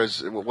up there.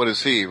 What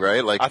is he?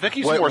 Right? Like, I think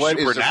he's more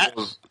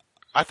supernatural.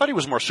 I thought he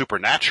was more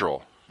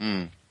supernatural.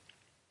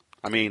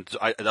 I mean,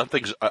 I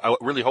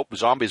really hope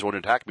zombies won't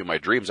attack me in my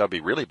dreams. That'd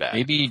be really bad.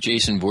 Maybe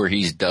Jason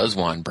Voorhees does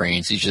want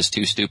brains. He's just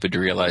too stupid to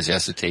realize he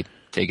has to take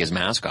his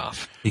mask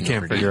off. He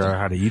can't figure out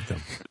how to eat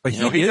them. But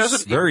he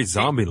is very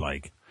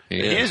zombie-like.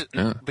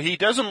 But he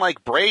doesn't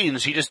like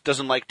brains. He just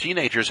doesn't like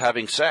teenagers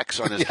having sex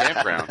on his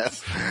campground.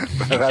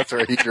 That's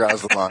where he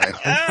draws the line.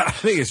 I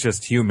think it's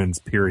just humans,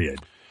 period.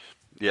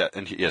 Yeah,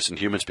 and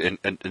humans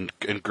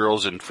and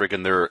girls in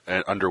friggin' their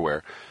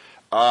underwear.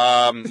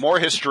 More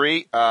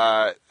history.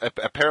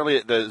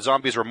 Apparently, the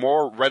zombies were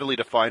more readily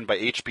defined by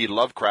H.P.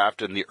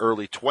 Lovecraft in the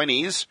early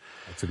 20s.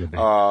 That's a good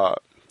name.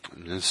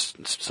 This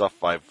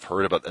stuff I've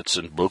heard about that's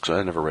in books.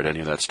 I never read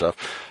any of that stuff.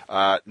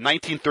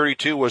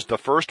 1932 was the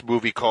first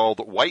movie called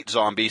White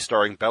Zombie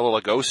starring Bela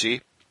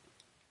Lugosi.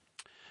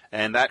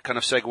 And that kind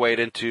of segued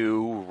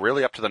into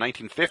really up to the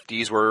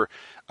 1950s where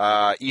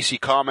EC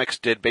Comics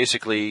did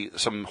basically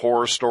some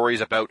horror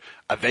stories about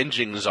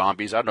avenging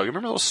zombies. I don't know. You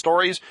remember those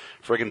stories?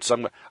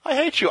 Friggin' I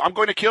hate you. I'm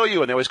going to kill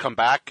you. And they always come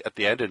back at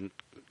the end and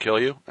kill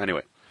you.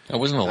 Anyway. I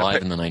wasn't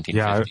alive in the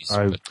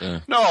 1950s.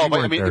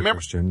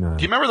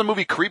 Do you remember the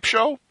movie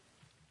Creepshow?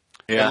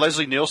 Yeah. And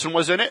Leslie Nielsen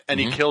was in it, and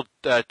he killed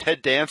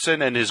Ted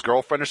Danson and his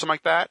girlfriend or something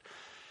like that.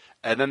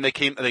 And then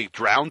they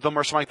drowned them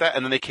or something like that,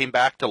 and then they came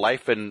back to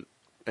life and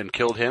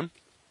killed him.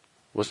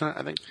 Wasn't it,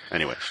 I think?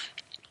 Anyway.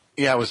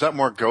 Yeah, was that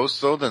more ghosts,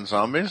 though, than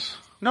zombies?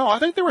 No, I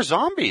think they were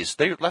zombies.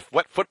 They left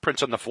wet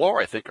footprints on the floor,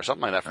 I think, or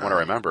something like that from what I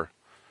remember.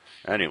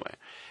 Anyway.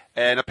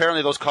 And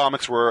apparently those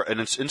comics were an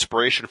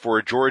inspiration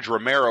for George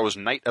Romero's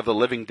Night of the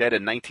Living Dead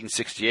in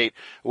 1968,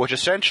 which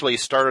essentially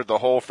started the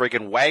whole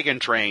friggin' wagon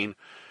train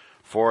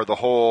for the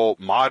whole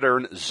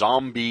modern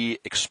zombie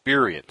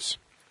experience.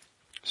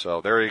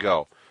 So there you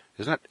go.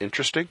 Isn't that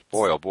interesting?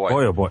 Boy, oh boy.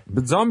 Boy, oh boy.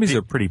 But zombies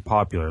are pretty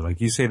popular. Like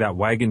you say, that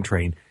wagon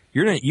train,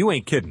 you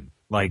ain't kidding.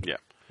 Like,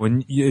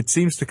 when it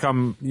seems to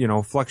come,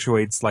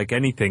 fluctuates like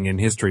anything in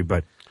history,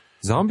 but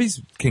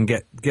zombies can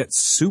get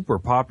super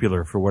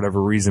popular for whatever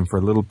reason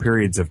for little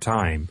periods of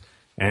time.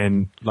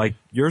 And like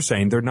you're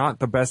saying, they're not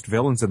the best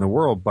villains in the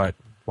world, but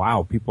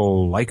wow,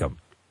 people like them.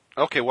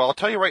 Okay, well, I'll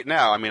tell you right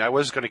now. I mean, I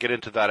was going to get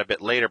into that a bit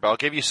later, but I'll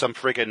give you some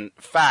friggin'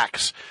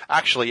 facts.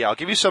 Actually, I'll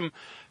give you some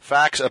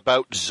facts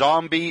about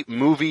zombie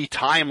movie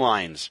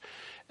timelines.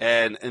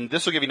 And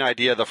this will give you an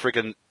idea of the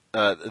friggin'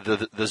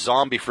 the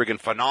zombie friggin'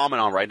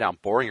 phenomenon right now. I'm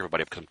boring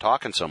everybody because I'm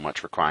talking so much,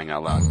 for crying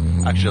out loud.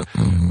 Actually,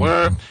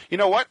 you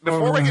know what?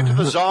 Before we get to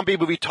the zombie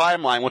movie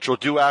timeline, which we'll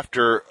do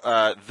after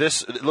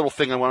this little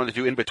thing I wanted to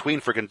do in between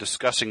friggin'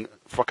 discussing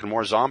fucking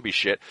more zombie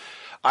shit,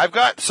 I've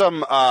got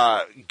some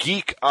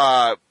geek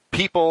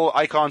people,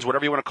 icons,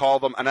 whatever you want to call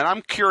them, and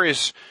I'm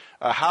curious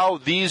how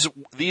these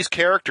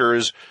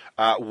characters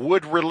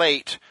would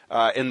relate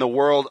in the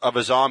world of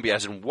a zombie,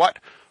 as in what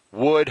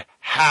would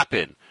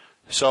happen.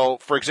 So,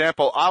 for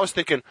example, I was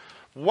thinking,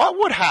 what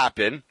would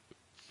happen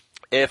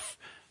if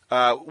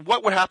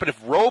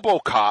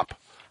RoboCop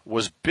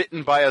was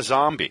bitten by a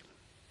zombie?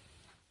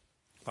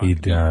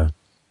 He'd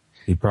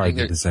probably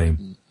do the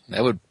same.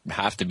 That would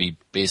have to be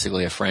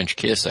basically a French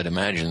kiss, I'd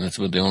imagine. That's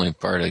the only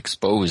part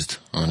exposed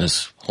on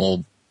his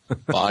whole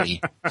body.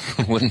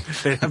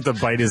 They'd have to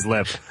bite his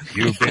lip.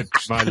 You bit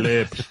my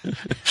lip.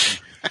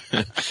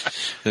 I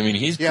mean,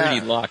 he's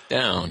pretty locked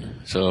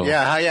down. So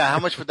how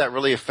much would that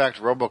really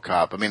affect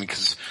RoboCop? I mean,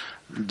 because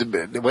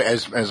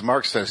as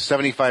Mark says,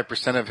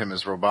 75% of him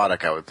is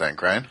robotic, I would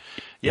think, right?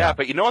 Yeah,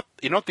 but you know what?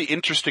 You know what the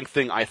interesting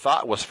thing I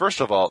thought was,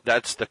 first of all,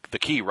 that's the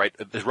key, right?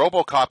 The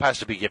RoboCop has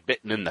to be get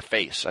bitten in the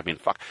face. I mean,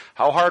 fuck,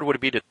 how hard would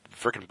it be to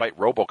freaking bite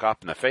RoboCop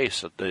in the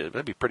face?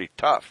 That'd be pretty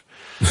tough.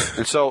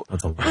 And so,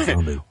 that's a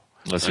zombie.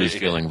 Unless he's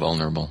feeling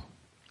vulnerable.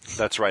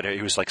 That's right.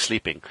 He was like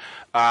sleeping.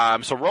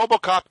 So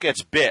RoboCop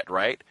gets bit,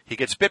 right? He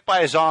gets bit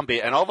by a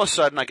zombie, and all of a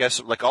sudden, I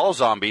guess, like all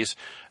zombies,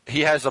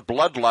 he has a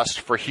bloodlust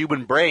for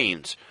human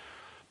brains.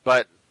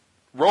 But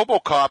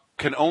RoboCop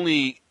can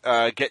only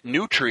get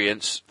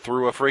nutrients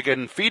through a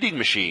friggin' feeding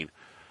machine.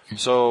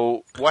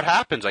 So what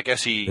happens? I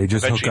guess they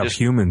just hook up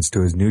humans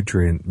to his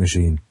nutrient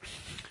machine.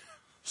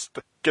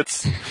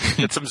 Gets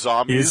some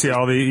zombies. You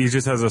see he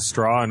just has a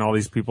straw and all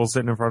these people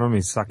sitting in front of him.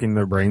 He's sucking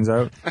their brains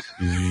out.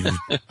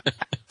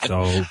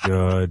 So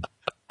good.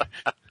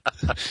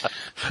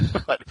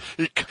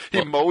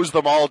 He mows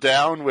them all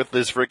down with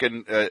this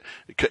freaking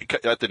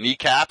at the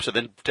kneecaps, and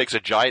then takes a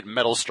giant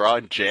metal straw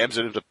and jams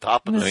it into the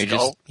top of the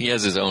skull. He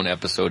has his own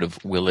episode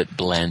of Will It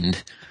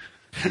Blend?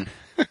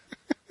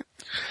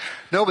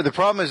 No, but the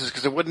problem is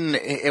because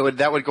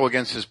that would go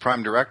against his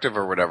prime directive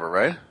or whatever,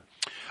 right?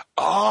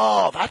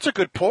 Oh, that's a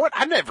good point.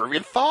 I never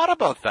even thought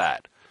about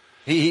that.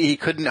 He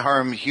couldn't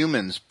harm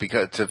humans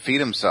to feed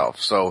himself.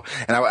 So,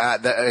 and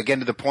again,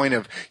 to the point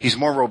of he's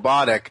more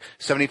robotic.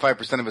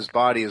 75% of his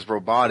body is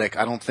robotic.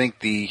 I don't think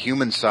the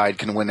human side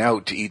can win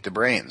out to eat the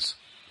brains.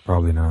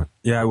 Probably not.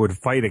 Yeah, I would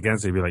fight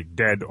against it. Be like,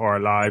 dead or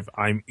alive,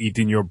 I'm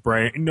eating your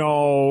brain.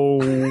 No,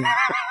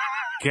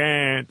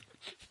 can't.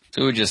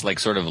 So it would just like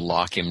sort of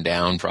lock him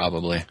down,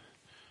 probably.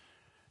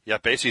 Yeah,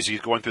 basically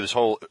he's going through this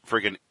whole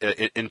friggin'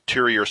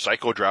 interior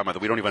psychodrama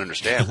that we don't even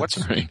understand. What's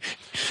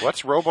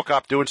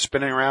RoboCop doing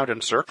spinning around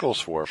in circles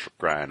for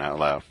crying out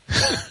loud?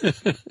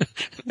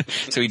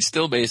 So he'd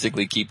still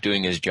basically keep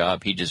doing his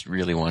job. He just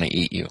really want to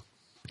eat you.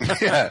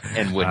 Yeah.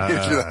 And wouldn't.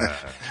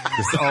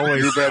 Just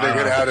always, you better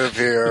get out of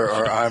here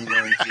or I'm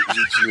going to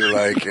eat you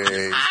like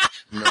a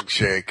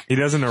milkshake. He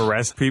doesn't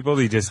arrest people,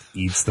 he just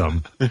eats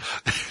them.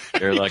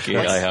 They're lucky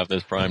I have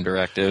this prime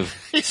directive.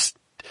 He's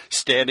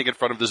standing in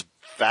front of this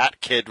fat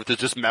kid with his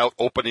just mouth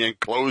opening and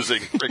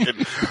closing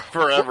freaking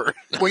forever.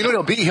 Well, you know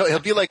what he'll be? He'll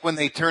be like when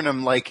they turn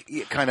him like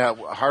kind of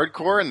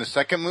hardcore in the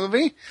second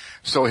movie.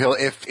 So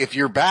if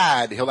you're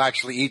bad, he'll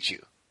actually eat you.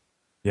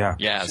 Yeah.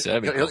 Yeah.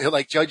 So he'll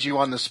like judge you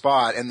on the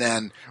spot and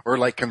then, or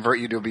like convert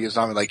you to be a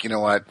zombie. Like, you know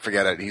what?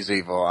 Forget it. He's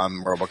evil.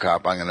 I'm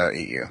RoboCop. I'm going to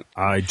eat you.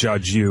 I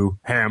judge you,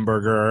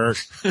 hamburger.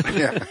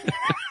 Yeah.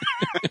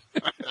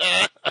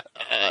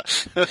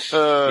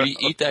 Would you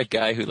eat that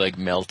guy who like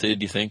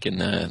melted, you think, in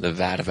the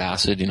vat of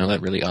acid? You know,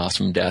 that really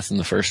awesome death in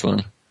the first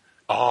one?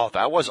 Oh,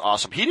 that was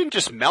awesome. He didn't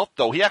just melt,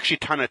 though. He actually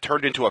kind of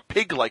turned into a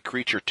pig-like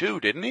creature, too,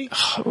 didn't he?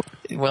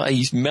 Well,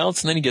 he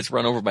melts and then he gets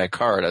run over by a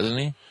car, doesn't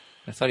he?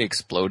 I thought he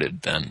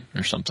exploded then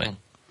or something.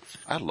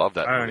 I love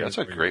that movie. That's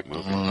a great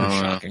movie.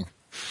 Shocking.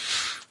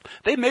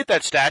 They made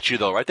that statue,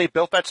 though, right? They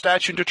built that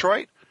statue in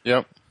Detroit?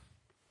 Yep.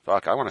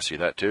 Fuck, I want to see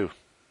that, too.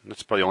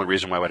 That's probably the only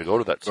reason why I want to go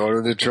to that. Go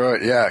to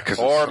Detroit, yeah.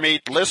 Or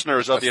meet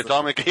listeners of the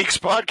Atomic Geeks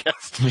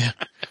podcast. Yeah.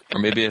 Or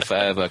maybe if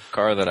I have a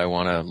car that I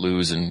want to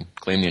lose and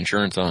claim the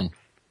insurance on.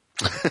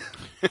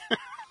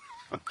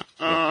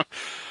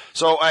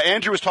 So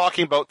Andrew was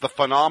talking about the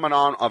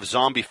phenomenon of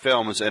zombie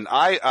films, and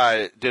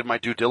I did my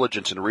due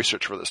diligence and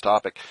research for this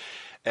topic,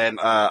 and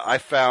I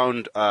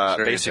found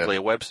basically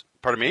a web.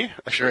 Pardon me?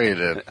 Sure you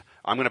did.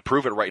 I'm going to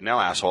prove it right now,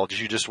 asshole.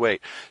 You just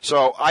wait.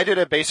 So I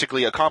did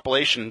basically a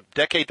compilation,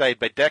 decade by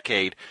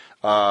decade,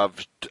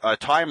 of a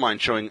timeline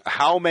showing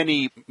how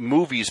many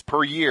movies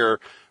per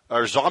year,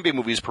 or zombie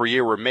movies per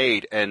year, were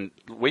made. And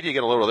wait till you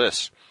get a load of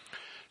this.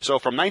 So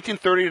from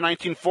 1930 to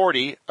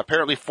 1940,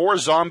 apparently 4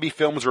 zombie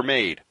films were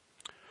made.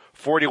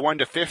 41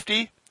 to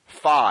 50,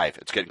 5.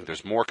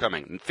 There's more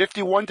coming. And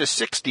 51 to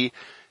 60,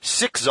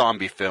 6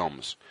 zombie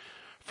films.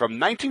 From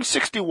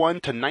 1961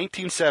 to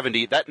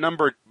 1970, that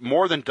number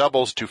more than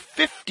doubles to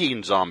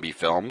 15 zombie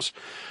films.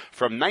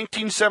 From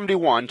 1971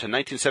 to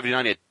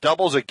 1979, it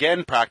doubles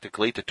again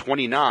practically to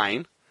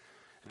 29.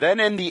 Then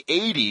in the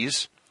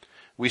 80s,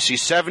 we see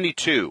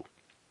 72.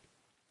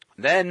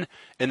 Then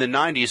in the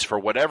 90s, for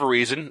whatever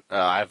reason,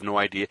 I have no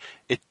idea,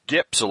 it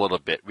dips a little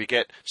bit. We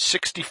get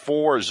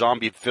 64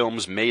 zombie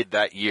films made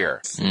that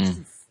year.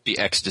 The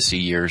ecstasy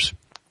years.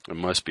 It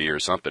must be or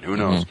something. Who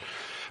knows?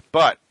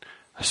 But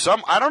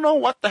I don't know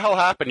what the hell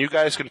happened. You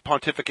guys can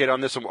pontificate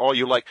on this all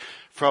you like.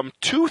 From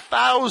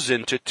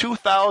 2000 to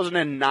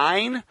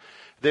 2009,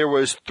 there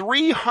was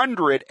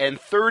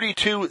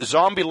 332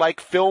 zombie-like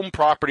film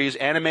properties,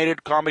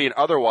 animated, comedy, and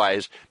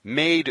otherwise,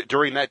 made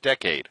during that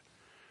decade.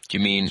 Do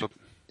you mean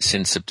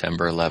since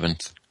September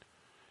 11th?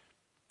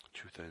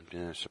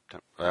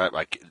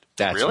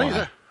 That's really?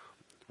 Why.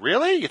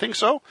 Really? You think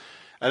so?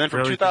 And then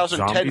from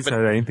 2010... Zombies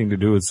had anything to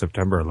do with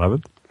September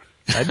 11th?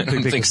 I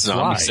don't think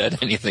zombies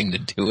had anything to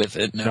do with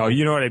it. No,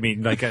 you know what I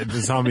mean. Like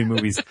the zombie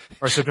movies,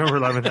 or September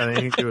 11th had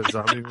anything to do with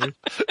zombie movies.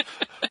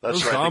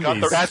 That's right.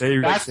 Zombies.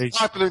 That's the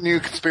popular new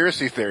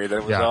conspiracy theory that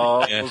it was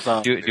all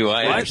zombies. Do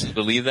I actually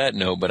believe that?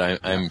 No, but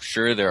I'm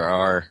sure there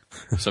are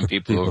some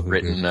people who have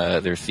written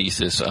their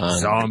thesis on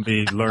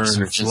zombie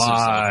learn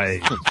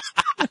fly.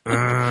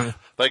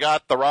 They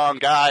got the wrong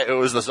guy. It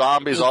was the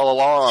zombies all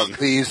along.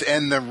 Please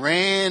end the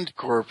Rand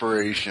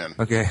Corporation.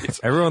 Okay,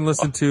 everyone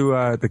listen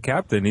to the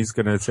captain. He's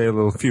going to say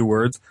a few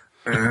words.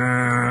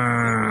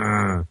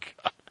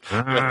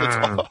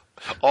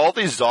 All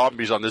these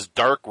zombies on this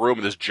dark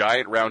room, this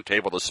giant round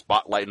table, the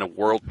spotlight and a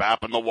world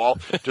map on the wall,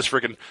 just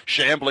freaking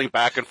shambling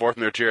back and forth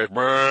in their chairs.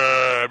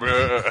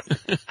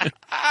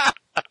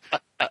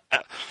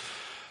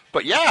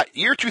 But yeah,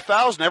 year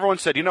 2000, everyone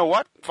said, you know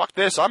what? Fuck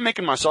this. I'm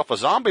making myself a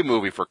zombie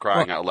movie, for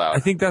crying out loud. I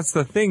think that's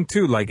the thing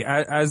too. Like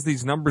as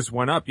these numbers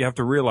went up, you have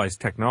to realize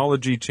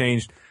technology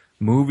changed.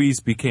 Movies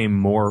became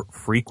more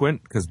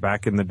frequent because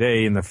back in the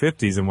day, in the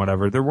 50s and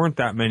whatever, there weren't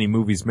that many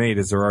movies made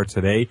as there are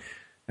today.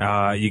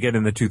 You get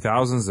in the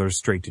 2000s, there's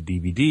straight to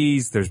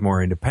DVDs. There's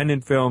more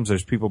independent films.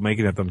 There's people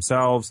making it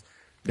themselves.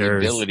 The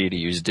ability to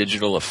use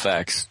digital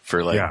effects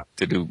for to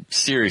do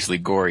seriously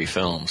gory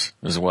films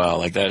as well.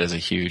 Like that is a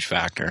huge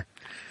factor.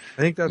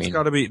 I think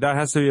that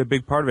has to be a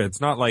big part of it.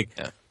 It's not like,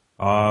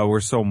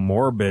 we're so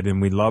morbid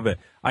and we love it.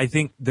 I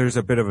think there's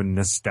a bit of a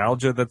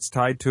nostalgia that's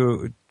tied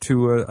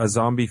to a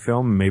zombie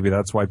film. Maybe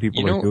that's why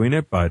people are doing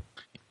it, but.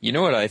 You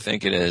know what I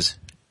think it is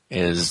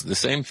the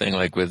same thing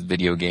like with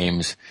video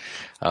games.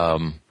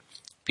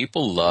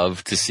 People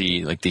love to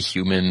see like the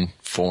human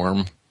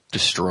form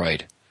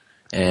destroyed.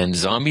 And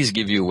zombies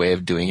give you a way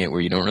of doing it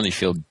where you don't really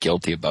feel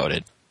guilty about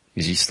it.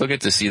 Because you still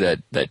get to see that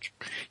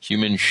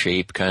human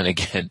shape kind of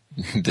get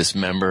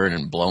dismembered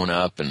and blown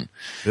up and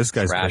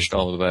thrashed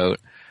all about.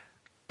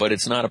 But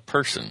it's not a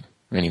person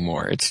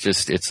anymore.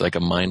 It's like a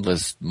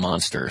mindless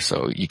monster,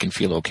 so you can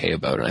feel okay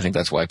about it. I think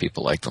that's why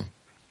people like them.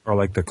 Or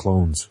like the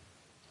clones.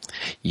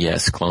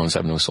 Yes, clones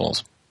have no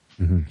souls.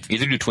 Mm-hmm.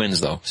 Either do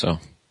twins, though, so.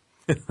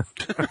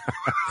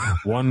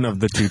 One of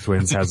the two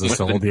twins has a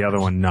soul, the other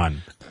one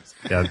none.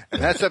 Yeah.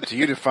 That's up to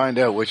you to find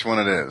out which one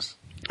it is.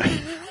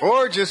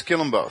 Or just kill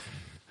them both.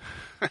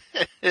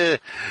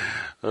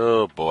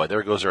 Oh boy,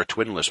 there goes our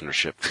twin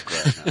listenership.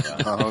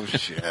 Oh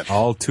shit!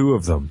 All two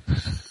of them.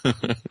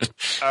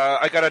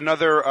 I got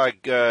another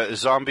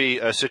zombie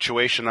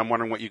situation. I'm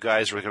wondering what you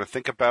guys are going to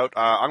think about.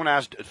 I'm going to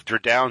ask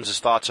Downs'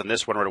 thoughts on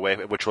this one right away,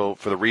 which will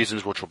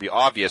be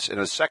obvious in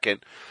a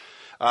second.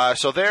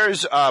 So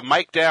there's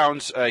Mike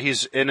Downs.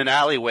 He's in an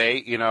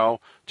alleyway,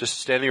 just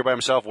standing there by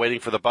himself, waiting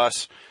for the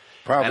bus.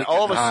 Probably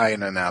getting high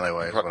in an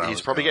alleyway.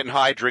 He's probably getting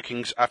high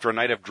after a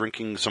night of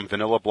drinking some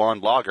vanilla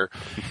blonde lager.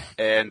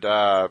 And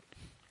out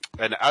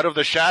of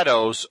the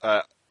shadows,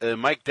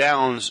 Mike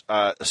Downs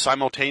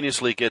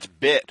simultaneously gets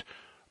bit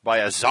by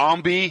a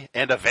zombie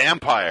and a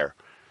vampire.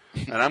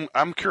 And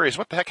I'm curious,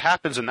 what the heck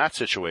happens in that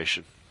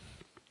situation?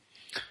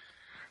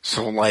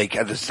 So, like,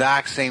 at the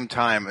exact same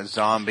time, a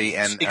zombie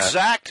and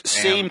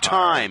same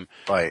time.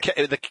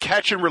 The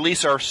catch and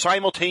release are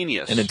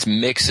simultaneous. And it's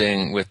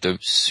mixing with the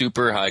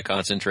super high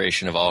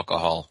concentration of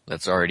alcohol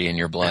that's already in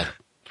your blood.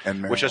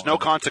 Which has no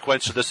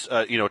consequence to this,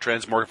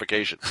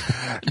 transmogrification.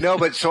 No,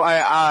 but so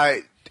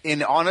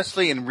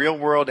in real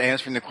world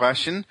answering the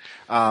question,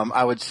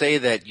 I would say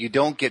that you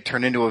don't get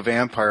turned into a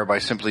vampire by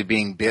simply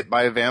being bit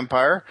by a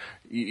vampire.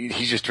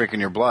 He's just drinking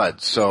your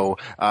blood. So,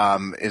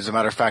 as a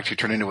matter of fact, you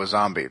turn into a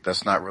zombie.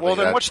 That's not really. Well,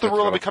 then what's the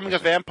rule of becoming a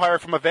vampire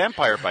from a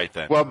vampire bite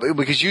then? Well,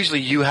 because usually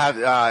you have,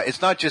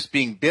 it's not just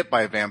being bit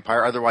by a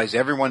vampire. Otherwise,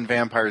 everyone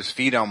vampires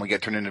feed on will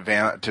get turned into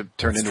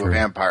a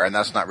vampire, and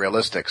that's not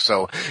realistic.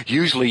 So,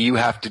 usually you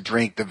have to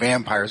drink the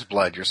vampire's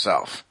blood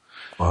yourself.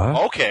 What?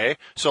 Okay,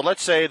 so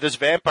let's say this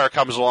vampire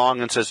comes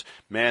along and says,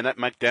 man, that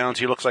Mike Downs,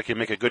 he looks like he'd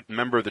make a good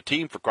member of the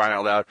team, for crying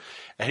out loud,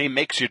 and he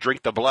makes you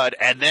drink the blood,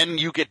 and then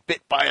you get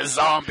bit by a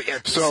zombie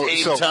at the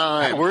same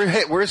time.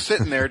 We're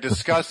sitting there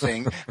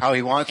discussing how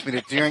he wants me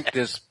to drink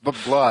this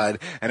blood,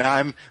 and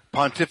I'm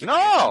pontificating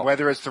on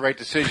whether it's the right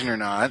decision or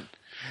not.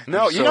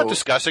 No, you're not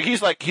discussing.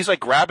 He's like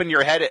grabbing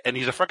your head, and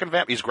he's a freaking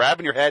vamp. He's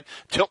grabbing your head,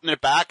 tilting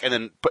it back, and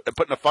then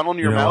putting a funnel in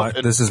your mouth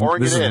and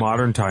pouring it in. This is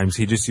modern times.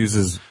 He just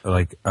uses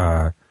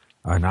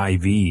an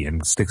IV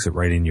and sticks it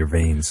right in your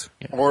veins.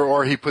 Yeah.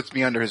 Or he puts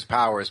me under his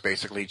powers,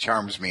 basically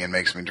charms me and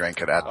makes me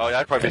drink it.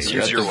 I'd probably be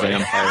easier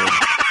way.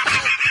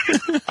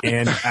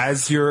 And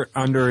as you're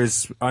under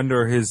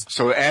his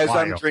so as vials.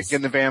 I'm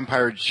drinking the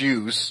vampire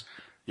juice,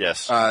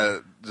 yes,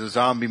 the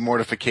zombie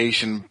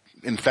mortification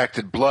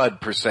infected blood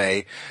per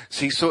se.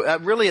 See, so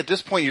really at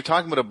this point you're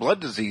talking about a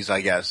blood disease,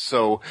 I guess.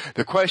 So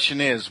the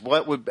question is,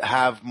 what would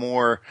have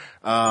more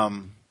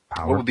power?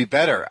 What would be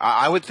better?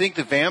 I would think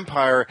the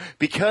vampire,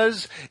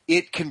 because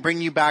it can bring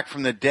you back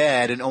from the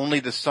dead and only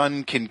the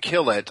sun can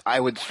kill it.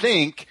 I would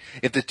think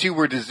if the two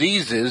were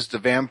diseases, the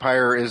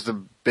vampire is the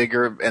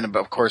bigger, and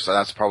of course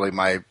that's probably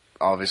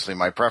obviously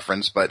my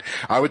preference, but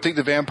I would think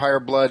the vampire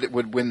blood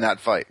would win that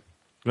fight.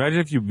 Imagine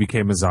if you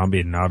became a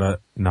zombie and not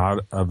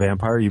a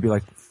vampire, you'd be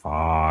like,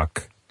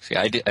 fuck. See,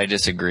 I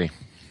disagree.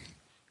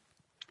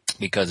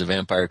 Because a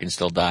vampire can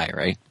still die,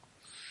 right?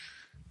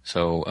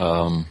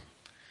 So,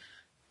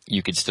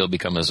 you could still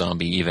become a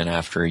zombie even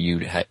after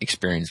you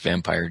experience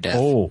vampire death.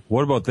 Oh,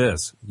 what about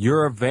this?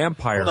 You're a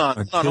vampire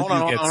until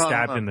you get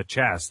stabbed in the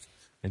chest,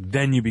 and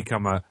then you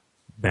become a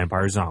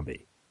vampire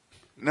zombie.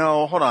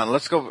 No, hold on.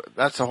 Let's go.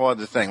 That's a whole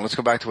other thing. Let's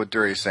go back to what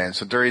Dury's saying.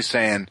 So Dury's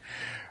saying,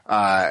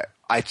 I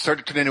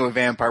started to turn into a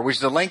vampire, which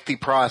is a lengthy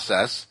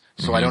process.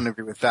 So I don't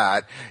agree with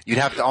that. You'd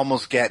have to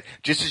almost get,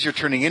 just as you're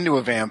turning into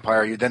a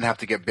vampire, you then have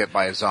to get bit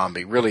by a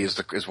zombie, really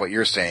is what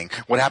you're saying.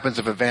 What happens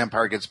if a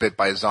vampire gets bit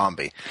by a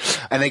zombie?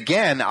 And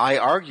again, I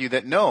argue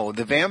that no,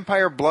 the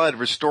vampire blood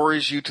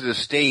restores you to the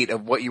state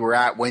of what you were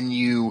at when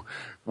you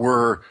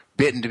were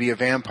bitten to be a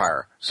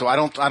vampire. So I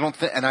don't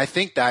think, and I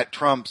think that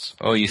trumps.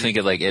 Oh, you think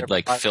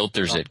it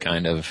filters it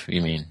kind of,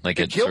 you mean? Like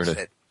it kills sort of.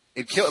 it.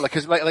 It kills,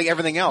 like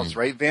everything else,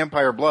 right?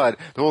 Vampire blood,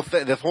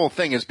 the whole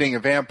thing is being a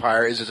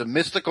vampire is a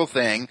mystical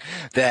thing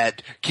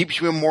that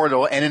keeps you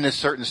immortal and in a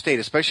certain state,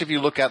 especially if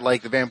you look at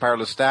like the vampire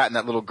Lestat and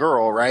that little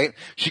girl, right?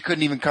 She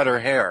couldn't even cut her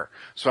hair.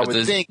 So I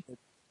would think,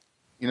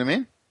 you know what I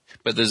mean?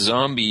 But the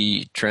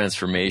zombie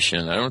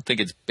transformation, I don't think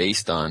it's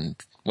based on,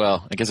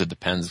 well, I guess it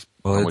depends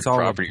on what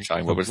property you're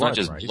talking about, but it's not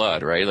just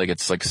blood, right? Like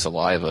it's like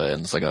saliva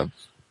and it's like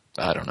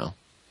I don't know.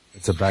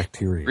 It's a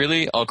bacteria.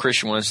 Really? All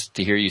Christian wants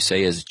to hear you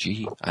say is,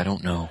 gee, I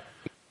don't know.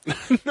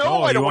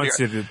 No, I don't want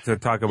you to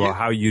talk about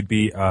how you'd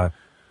be a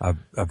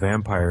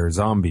vampire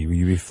zombie.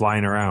 You'd be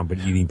flying around but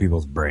eating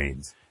people's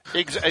brains.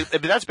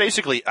 That's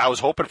basically, I was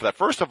hoping for that.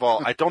 First of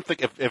all, I don't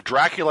think if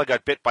Dracula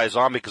got bit by a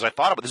zombie, because I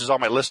thought about this is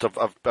on my list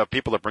of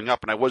people to bring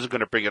up, and I wasn't going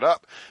to bring it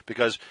up,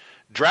 because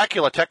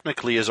Dracula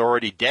technically is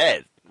already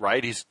dead,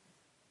 right? He's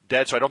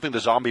dead, so I don't think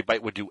the zombie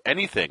bite would do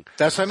anything.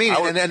 That's what I mean.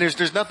 And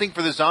there's nothing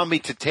for the zombie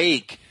to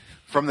take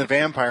from the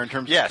vampire in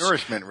terms of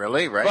nourishment,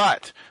 really,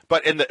 right?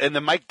 But in the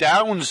Mike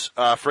Downs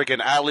friggin'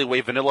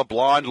 alleyway, vanilla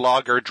blonde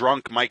lager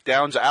drunk Mike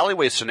Downs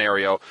alleyway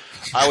scenario,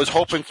 I was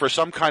hoping for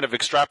some kind of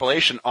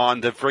extrapolation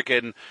on the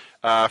friggin'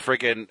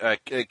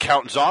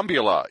 Count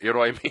Zombula, you know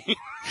what I mean?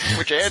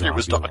 Which Andrew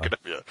was talking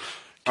about.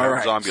 All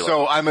right, Zombula.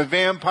 So I'm a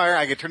vampire,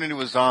 I get turned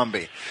into a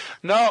zombie.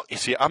 No, you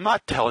see, I'm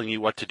not telling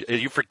you what to do.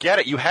 You forget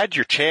it. You had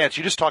your chance.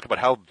 You just talked about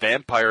how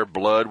vampire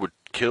blood would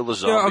kill the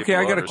zombie. Yeah, okay,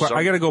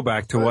 I gotta go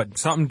back to what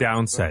something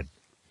Down said.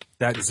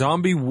 That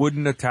zombie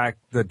wouldn't attack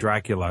the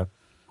Dracula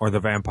or the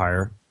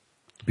vampire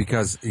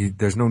because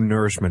there's no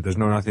nourishment, there's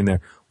no nothing there.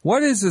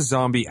 What is a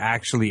zombie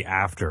actually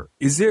after?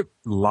 Is it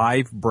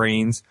live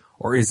brains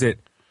or is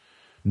it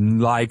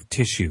live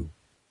tissue?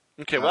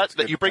 Okay, well,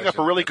 you bring up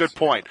a really good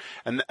point.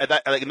 And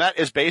that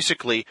is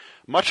basically,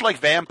 much like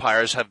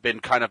vampires have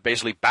been kind of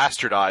basically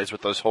bastardized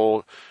with this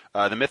whole,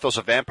 the mythos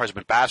of vampires have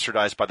been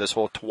bastardized by this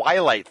whole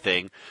Twilight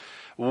thing.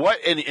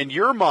 What, in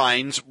your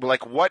minds,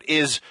 like, what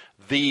is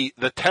the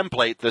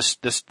template,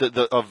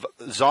 of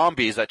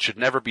zombies that should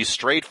never be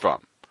strayed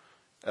from,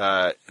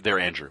 there,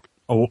 Andrew?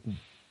 Oh,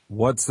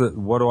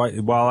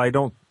 I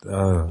don't,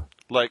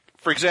 like,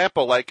 for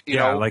example, like, you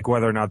know. Like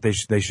whether or not they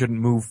shouldn't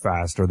move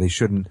fast or they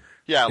shouldn't.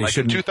 Yeah, like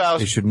in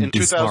 2000,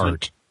 be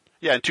smart.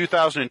 Yeah, in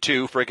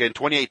 2002, friggin'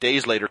 28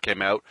 Days Later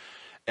came out,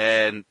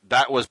 and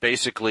that was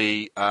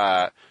basically,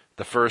 the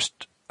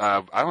first,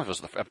 I don't know if it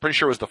was I'm pretty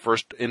sure it was the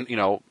first,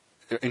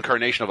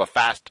 incarnation of a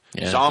fast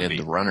zombie. They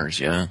had the runners,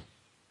 yeah.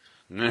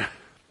 That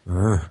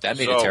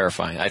made it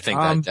terrifying. I think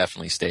that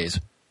definitely stays.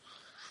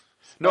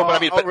 No, but I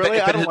mean,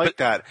 I don't like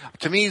that.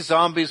 To me,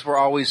 zombies were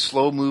always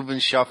slow moving,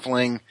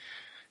 shuffling,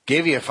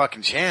 gave you a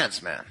fucking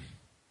chance, man.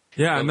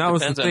 Yeah, and that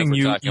was the thing.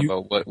 We're talking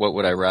about what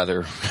would I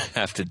rather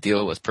have to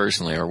deal with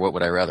personally, or what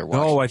would I rather watch?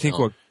 No, I think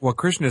what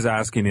Christian is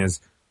asking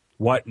is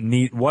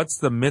what's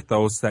the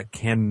mythos that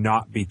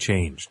cannot be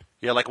changed?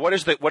 Yeah, like what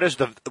is the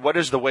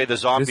way the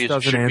zombies should be?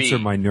 This doesn't answer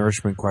my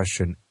nourishment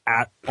question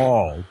at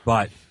all,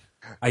 but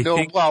I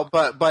think. Well,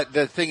 but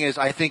the thing is,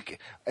 I think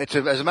as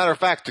a matter of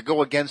fact, to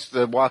go against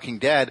The Walking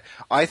Dead,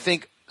 I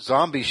think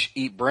zombies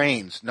eat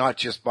brains, not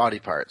just body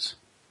parts.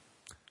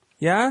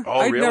 Yeah?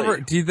 Oh,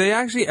 really? Do they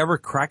actually ever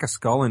crack a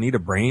skull and eat a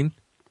brain?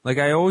 Like,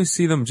 I always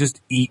see them just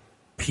eat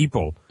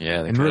people.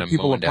 Yeah, they and rip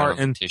people apart.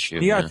 And tissue,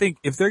 I think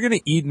if they're going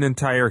to eat an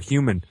entire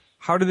human,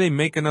 how do they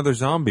make another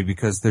zombie?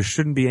 Because there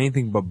shouldn't be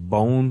anything but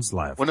bones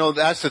left. Well, no,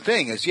 that's the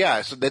thing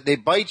so that they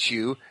bite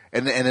you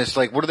and it's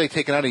like, what are they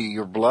taking out of you?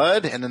 Your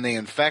blood? And then they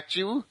infect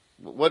you?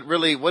 What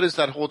is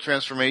that whole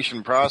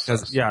transformation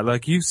process? Because,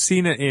 like you've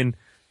seen it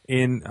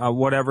in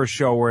whatever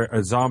show where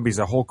zombies,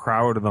 a whole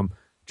crowd of them,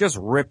 just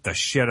rip the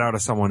shit out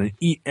of someone and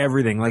eat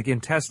everything, like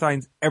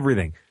intestines,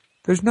 everything.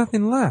 There's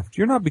nothing left.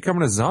 You're not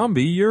becoming a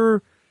zombie.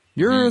 You're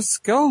a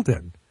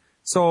skeleton.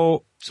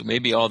 So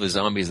maybe all the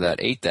zombies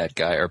that ate that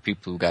guy are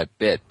people who got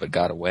bit but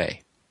got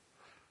away.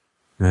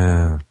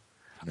 Yeah.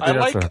 I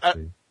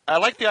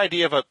like the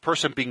idea of a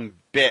person being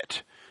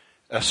bit.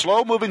 A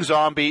slow-moving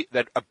zombie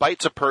that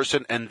bites a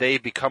person and they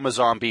become a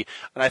zombie.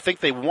 And I think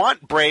they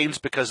want brains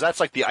because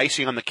that's like the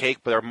icing on the cake,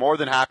 but they're more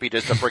than happy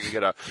just to freaking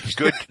get a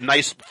good,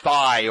 nice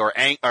thigh or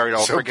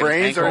so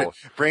ankle.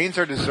 Brains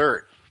are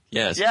dessert.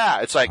 Yes.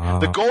 Yeah, it's like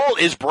the goal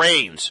is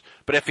brains.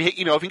 But if you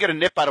can get a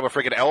nip out of a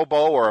freaking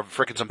elbow or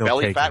some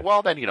belly fat,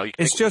 well then you can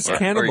it's just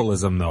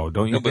cannibalism though,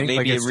 don't you think? But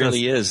maybe it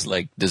really is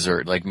like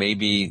dessert. Like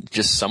maybe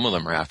just some of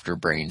them are after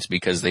brains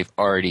because they've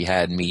already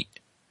had meat.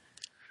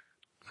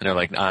 And they're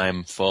like,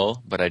 I'm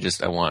full, but I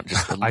want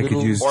just a little I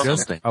could use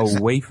just a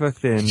wafer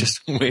thin.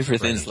 Just a wafer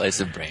thin slice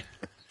of brain.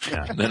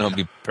 Yeah. Then it'll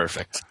be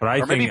perfect. But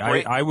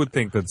I would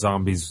think that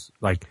zombies,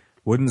 like,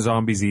 wouldn't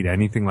zombies eat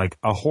anything like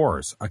a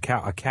horse, a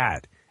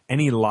cat,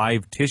 any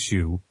live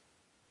tissue?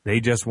 They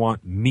just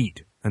want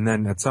meat. And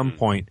then at some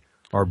point,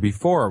 or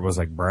before, it was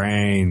like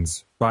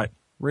brains. But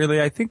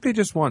really, I think they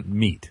just want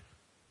meat.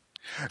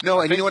 No,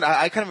 and you know what?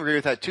 I kind of agree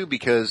with that too,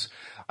 because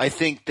I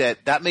think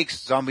that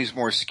makes zombies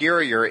more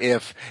scarier.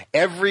 If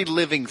every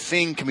living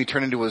thing can be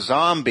turned into a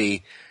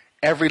zombie,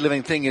 every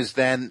living thing is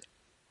then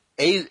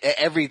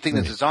everything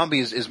that's a zombie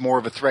is more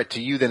of a threat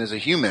to you than as a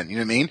human. You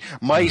know what I mean?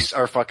 Mice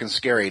are fucking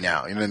scary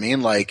now. You know what I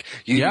mean? Like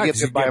you get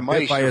bit by a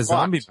mice, by a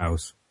zombie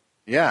mouse.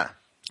 Yeah.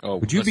 Oh,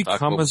 would you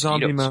become a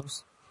zombie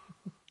mouse?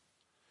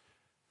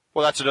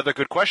 Well, that's another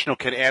good question.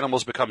 Can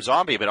animals become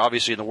zombie? But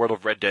obviously, in the world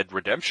of Red Dead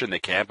Redemption, they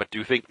can. But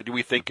do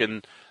we think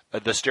in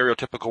the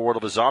stereotypical world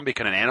of a zombie,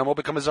 can an animal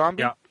become a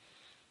zombie? Yeah.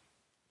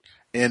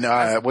 In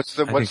what's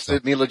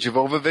the Mila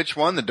Jovovich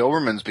one? The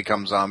Dobermans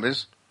become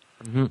zombies.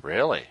 Mm-hmm.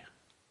 Really?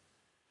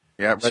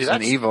 Yeah,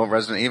 Resident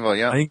Evil.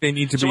 Yeah. I think they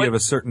need to be of a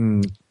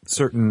certain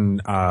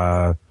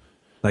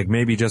like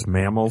maybe just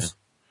mammals.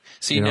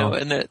 See,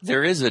 and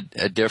there is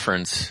a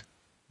difference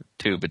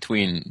too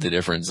between the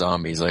different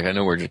zombies. Like, I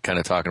know we're just kind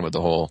of talking about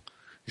the whole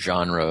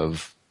genre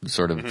of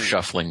sort of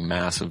shuffling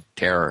mass of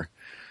terror,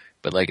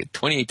 but like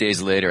 28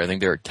 days later, I think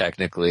they're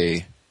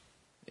technically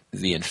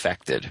the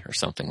infected or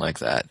something like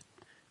that.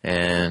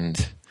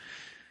 And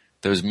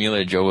those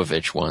Mila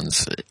Jovovich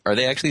ones, are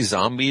they actually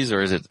zombies,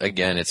 or is it,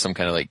 again, it's some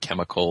kind of like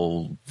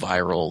chemical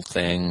viral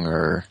thing?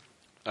 Or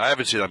I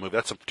haven't seen that movie.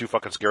 That's too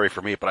fucking scary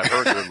for me, but I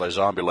heard they're like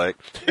zombie-like.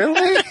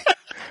 Really?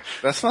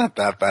 That's not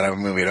that bad of a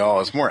movie at all.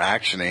 It's more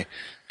actiony.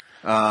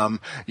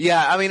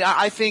 Yeah, I mean,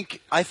 I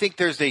think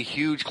there's a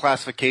huge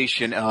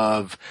classification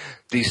of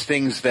these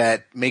things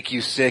that make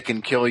you sick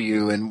and kill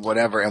you and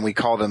whatever, and we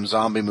call them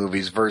zombie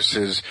movies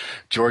versus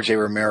George A.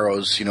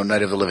 Romero's,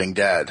 Night of the Living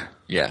Dead.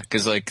 Yeah,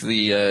 because like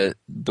the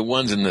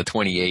ones in the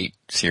 28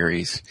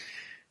 series,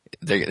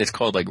 it's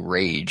called like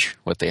Rage,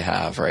 what they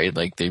have, right?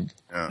 Like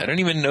I don't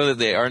even know that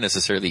they are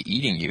necessarily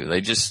eating you.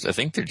 I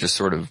think they're just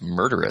sort of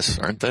murderous,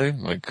 aren't they?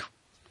 Like,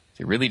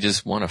 they really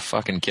just want to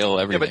fucking kill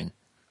everything. Yeah,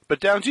 but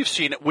Downs, you've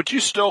seen it. Would you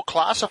still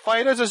classify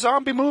it as a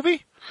zombie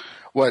movie?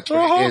 What,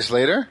 20 days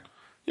later?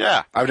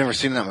 Yeah. I've never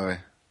seen that movie.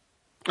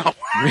 Oh,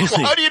 really?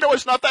 Well, how do you know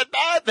it's not that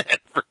bad then,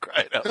 for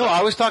crying out loud? No,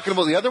 I was talking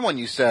about the other one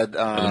you said.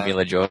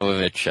 Mila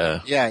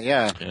Jovovich.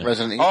 Yeah.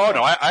 Resident Evil. Oh,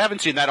 no, I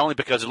haven't seen that only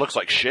because it looks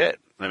like shit.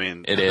 I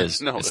mean, it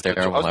is. No, it's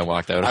terrible. I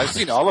walked out. I've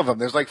seen all of them.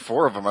 There's like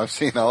 4 of them. I've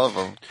seen all of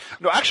them.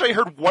 No, actually, I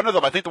heard one of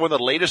them. I think the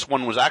latest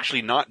one was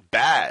actually not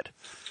bad.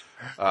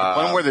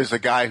 One where there's a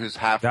guy who's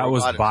half. That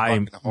was by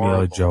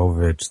Mila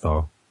Jovovich,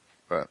 though.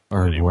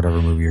 Or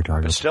whatever movie you're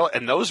talking about. Still,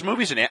 and those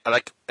movies,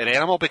 like an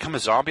animal become a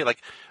zombie, like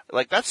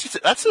that's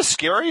the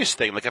scariest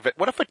thing. Like,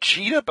 what if a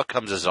cheetah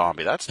becomes a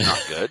zombie? That's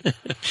not good.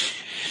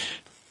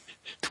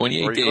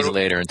 28 days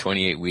later and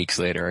 28 weeks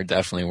later are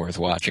definitely worth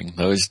watching.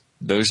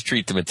 Those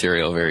treat the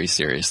material very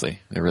seriously.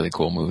 They're really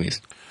cool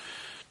movies.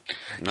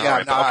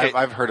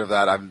 I've heard of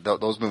that.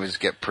 Those movies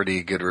get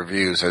pretty good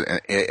reviews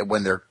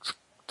when they're.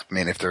 I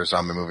mean, if they're a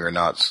zombie movie or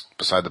not,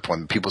 beside the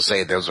point. People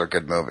say those are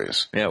good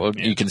movies. Yeah, well,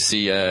 you can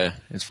see,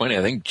 it's funny,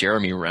 I think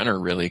Jeremy Renner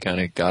really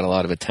kind of got a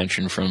lot of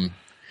attention from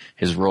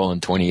his role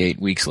in 28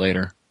 Weeks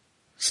Later.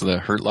 So the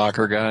Hurt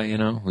Locker guy,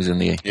 who's in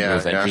the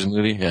Avengers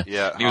movie.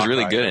 Yeah. He was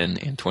really good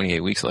in 28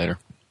 Weeks Later.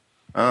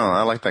 Oh,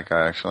 I like that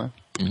guy, actually.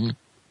 Mm-hmm.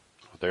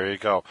 There you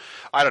go.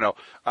 I don't know.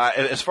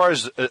 As far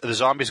as the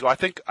zombies go, I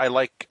think I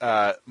like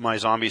my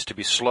zombies to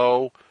be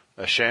slow,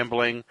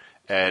 shambling,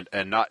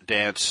 and not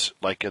dance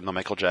like in the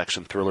Michael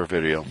Jackson Thriller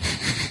video.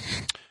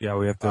 Yeah,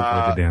 we have to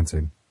avoid the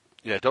dancing.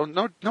 Yeah,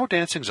 no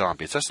dancing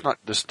zombies. That's not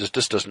this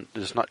doesn't.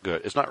 It's not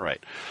good. It's not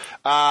right.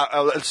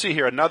 Let's see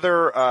here.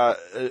 Another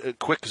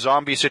quick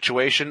zombie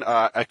situation.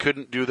 I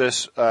couldn't do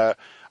this.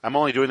 I'm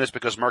only doing this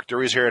because Mark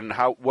Dury's here, and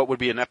what would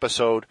be an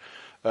episode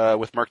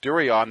with Mark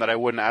Dury on that I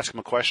wouldn't ask him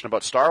a question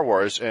about Star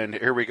Wars? And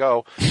here we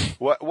go.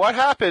 What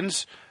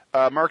happens,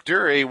 Mark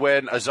Dury,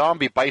 when a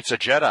zombie bites a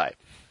Jedi?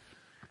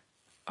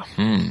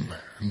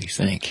 Let me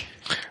think.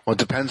 Well, it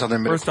depends on their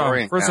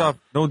midichlorian. First off,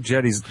 no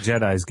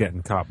Jedi's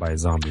getting caught by a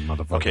zombie,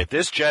 motherfucker. Okay,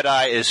 this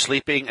Jedi is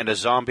sleeping, and a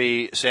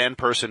zombie sand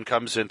person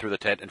comes in through the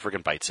tent and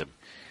friggin' bites him.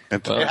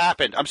 It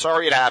happened. I'm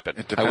sorry it happened.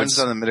 It depends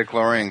on the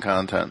midichlorian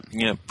content.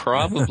 Yeah,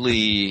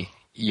 probably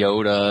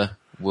Yoda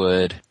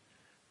would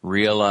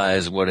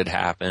realize what had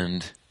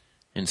happened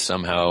and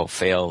somehow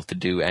fail to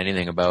do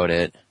anything about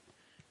it.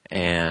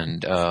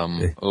 And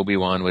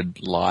Obi-Wan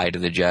would lie to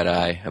the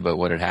Jedi about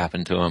what had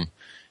happened to him.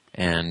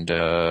 And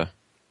the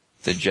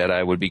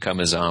Jedi would become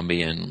a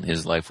zombie and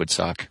his life would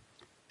suck.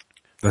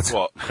 That's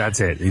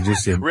it. He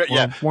just because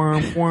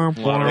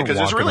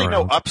there's really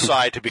no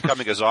upside to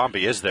becoming a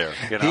zombie, is there?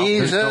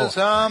 He's a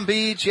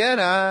zombie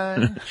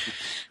Jedi.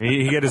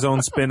 He get his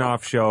own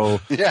spin-off show.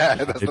 Yeah,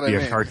 that's it'd be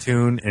a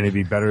cartoon, and it'd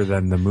be better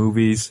than the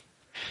movies.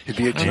 He'd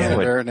be a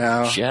janitor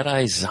now.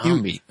 Jedi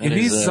zombie. If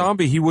he's a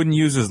zombie, he wouldn't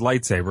use his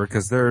lightsaber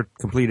because they're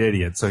complete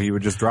idiots. So he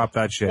would just drop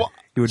that shit.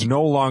 He would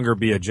no longer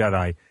be a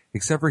Jedi,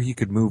 except for he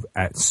could move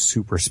at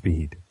super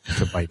speed.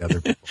 to bite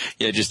other people.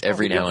 Yeah, just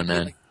every now and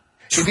then.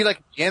 He'd be like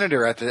a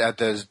janitor at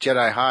the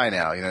Jedi High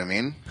now. You know what I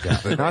mean? Yeah,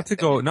 but not to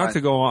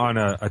go on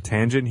a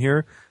tangent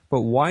here,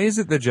 but why is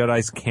it the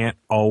Jedis can't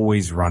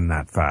always run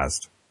that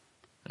fast?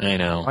 I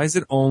know. Why is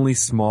it only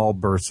small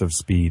bursts of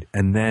speed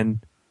and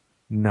then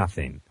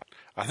nothing?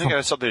 I think it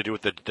has something to do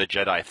with the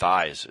Jedi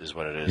thighs, is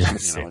what it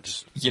is.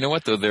 Yes. You know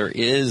what, though? There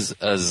is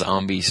a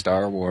zombie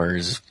Star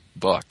Wars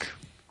book.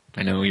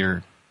 I know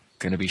you're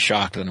going to be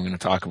shocked that I'm going to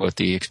talk about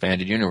the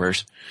expanded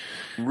universe.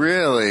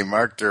 Really?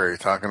 Mark Dury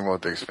talking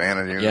about the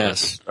expanded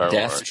universe? Yes,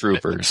 Death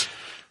Troopers.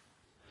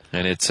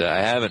 And it's,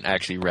 I haven't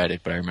actually read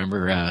it, but I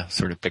remember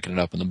sort of picking it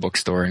up in the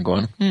bookstore and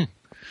going,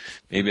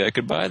 maybe I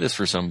could buy this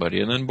for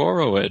somebody and then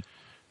borrow it.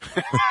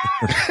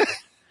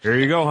 Here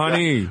you go,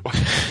 honey. What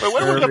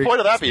would the point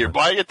of that be? You're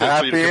buying it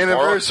Happy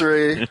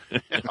anniversary.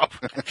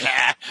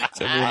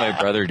 Something my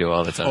brother do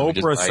all the time.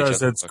 Oprah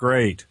says it's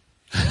great.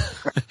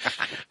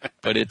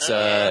 But it's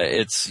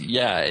like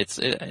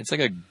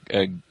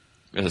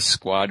a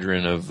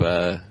squadron of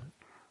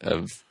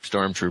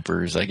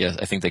stormtroopers, I guess.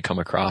 I think they come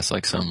across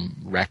like some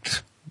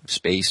wrecked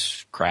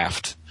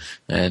spacecraft,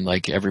 and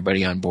like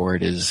everybody on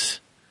board is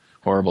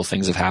horrible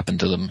things have happened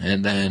to them,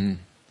 and then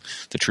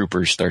the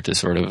troopers start to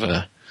sort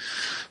of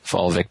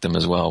fall victim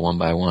as well, one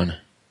by one.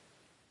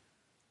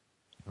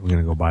 I'm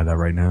gonna go buy that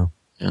right now.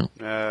 Yeah.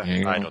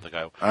 I don't think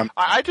I will.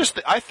 I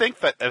think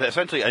that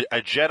essentially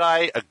a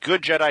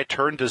good Jedi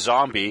turned to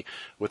zombie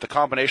with the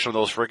combination of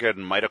those friggin'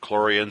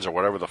 midichlorians or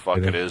whatever the fuck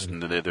it is,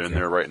 and they're in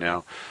there right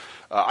now.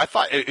 I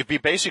thought it'd be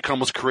basically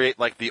almost create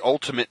like the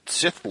ultimate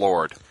Sith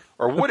Lord.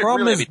 Or would it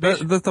really be?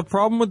 The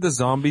problem with the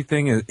zombie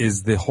thing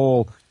is the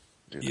whole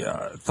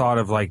thought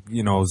of like,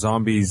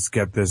 zombies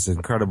get this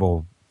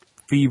incredible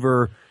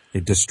fever.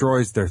 It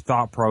destroys their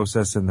thought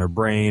process in their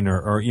brain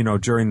or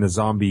during the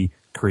zombie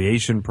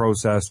creation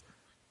process.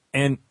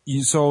 And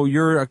so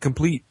you're a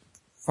complete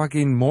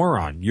fucking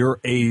moron. You're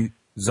a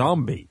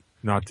zombie,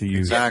 not to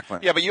use. Exactly.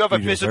 Yeah, but you have a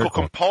physical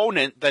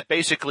component that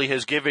basically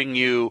has given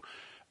you,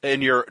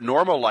 in your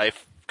normal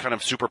life, kind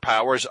of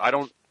superpowers. I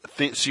don't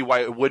see why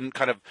it wouldn't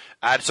kind of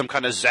add some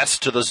kind of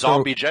zest to the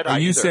zombie Jedi. Are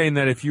you saying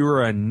that if you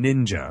were a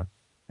ninja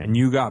and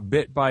you got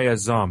bit by a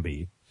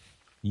zombie,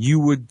 you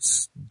would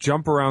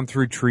jump around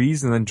through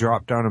trees and then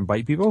drop down and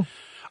bite people?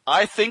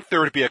 I think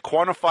there would be a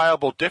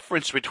quantifiable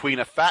difference between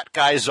a fat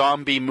guy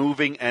zombie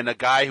moving and a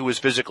guy who is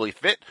physically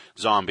fit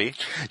zombie.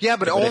 Yeah,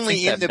 but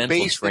only in the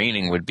base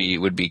training would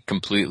be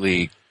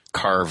completely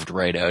carved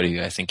right out of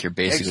you. I think you're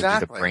basically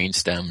the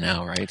brainstem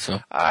now, right? So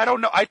I don't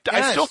know. I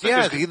still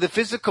think the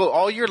physical.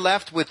 All you're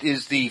left with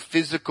is the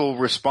physical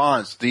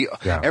response.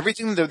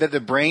 Everything that the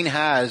brain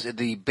has,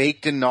 the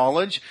baked-in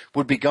knowledge,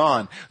 would be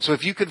gone. So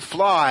if you could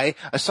fly,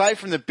 aside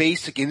from the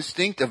basic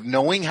instinct of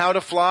knowing how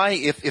to fly,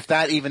 if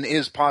that even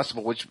is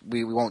possible, which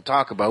we won't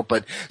talk about,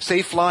 but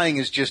say flying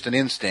is just an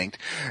instinct,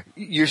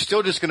 you're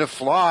still just going to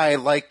fly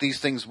like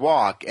these things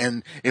walk.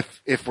 And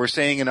if we're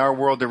saying in our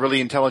world they're really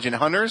intelligent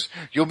hunters,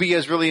 you'll be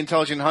as really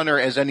intelligent hunter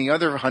as any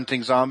other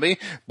hunting zombie,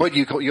 but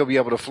you'll be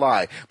able to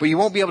fly. But you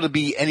won't be able to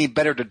be any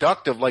better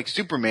deductive like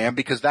Superman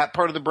because that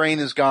part of the brain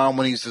is gone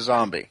when he's a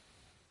zombie.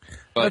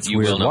 But That's you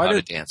weird. will know how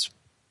to dance.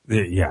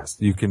 Yes,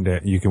 you can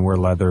wear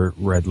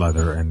red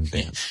leather and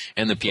dance.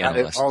 And the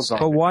piano lessons.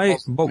 But why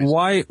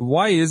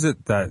is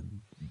it that,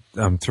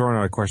 I'm throwing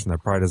out a question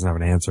that probably doesn't have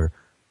an answer.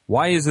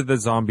 Why is it that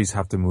zombies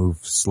have to move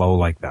slow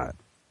like that?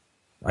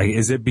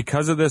 Is it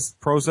because of this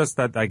process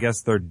that I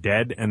guess they're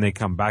dead and they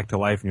come back to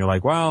life and you're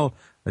like, well,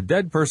 a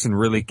dead person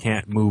really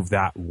can't move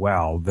that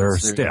well. They're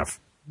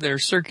stiff. Their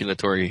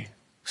circulatory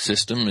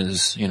system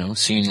is,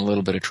 seeing a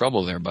little bit of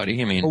trouble there,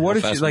 buddy. I mean, what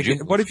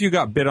if you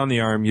got bit on the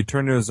arm, you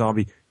turned into a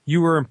zombie,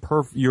 you were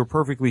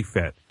perfectly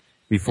fit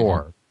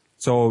before. Mm-hmm.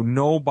 So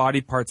no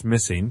body parts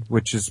missing,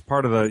 which is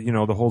part of the,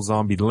 the whole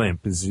zombie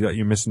limp is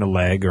you're missing a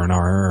leg or an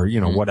arm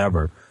or,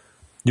 whatever.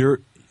 You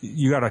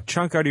got a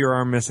chunk out of your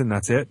arm missing,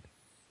 that's it.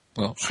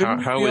 Well,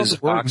 how is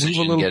oxygen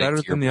move a little getting better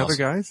to your than the muscles?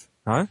 other guys?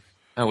 Huh?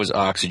 How is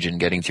oxygen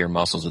getting to your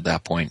muscles at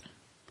that point?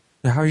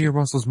 How are your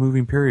muscles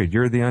moving, period?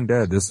 You're the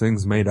undead. This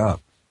thing's made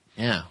up.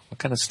 Yeah. What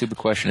kind of stupid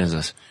question is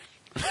this?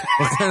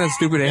 What kind of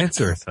stupid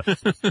answer?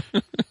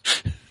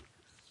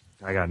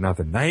 I got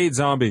nothing. I hate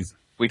zombies.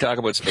 We talk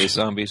about space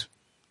zombies?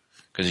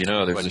 Because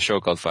there's a show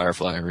called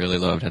Firefly I really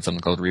loved. It had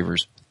something called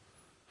Reavers.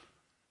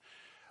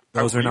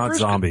 Those are not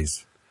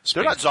zombies.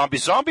 They're not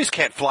zombies. Zombies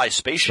can't fly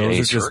spaceships.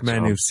 Those are just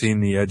men who've seen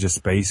the edge of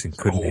space and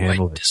couldn't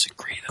handle it. I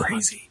disagree.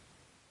 Crazy.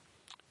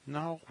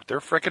 No, they're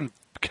frickin'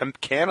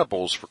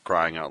 cannibals for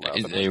crying out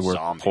loud. They were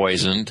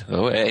poisoned.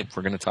 Oh, hey, if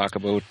we're going to talk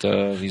about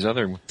these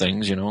other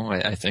things,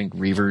 I think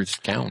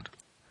Reavers count.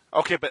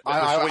 Okay, but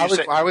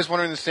I was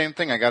wondering the same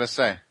thing. I got to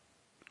say.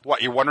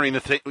 What, you're wondering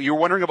you're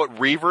wondering about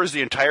Reavers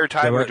the entire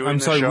time we're doing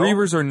this show? I'm sorry,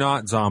 Reavers are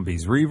not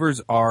zombies.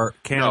 Reavers are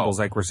cannibals,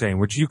 like we're saying,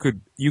 which you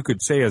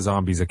could say a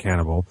zombie's a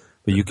cannibal,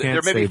 but you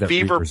can't say that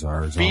Reavers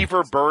are zombies.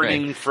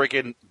 Fever-burning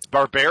friggin'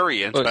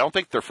 barbarians, but I don't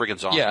think they're friggin'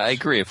 zombies. Yeah, I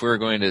agree. If we were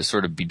going to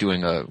sort of be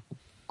doing a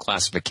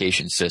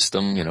classification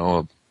system,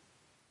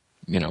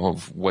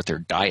 of what their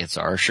diets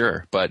are,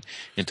 sure. But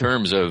in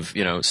terms of,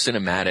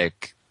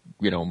 cinematic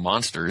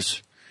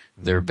monsters,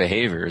 their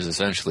behavior is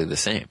essentially the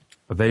same.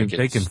 But they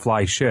can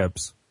fly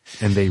ships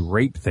and they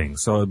rape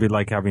things. So it'd be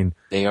like having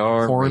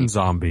porn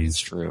zombies. It's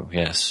true.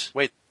 Yes.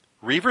 Wait,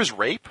 Reavers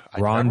rape?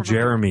 Ron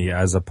Jeremy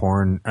as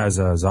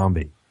a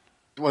zombie.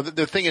 Well,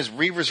 the thing is,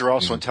 Reavers are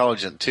also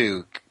intelligent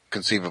too,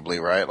 conceivably,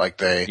 right? Like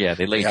they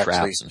lay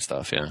traps and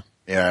stuff. Yeah.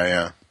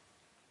 Yeah.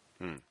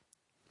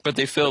 But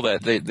they feel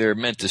that they're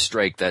meant to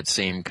strike that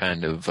same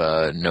kind of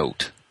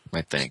note,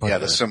 I think. Yeah,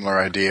 the similar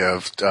idea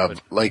of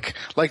like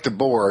the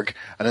Borg,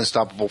 an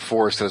unstoppable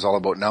force that is all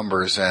about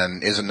numbers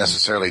and isn't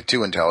necessarily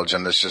too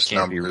intelligent. It's just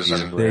numbers.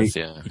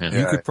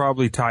 You could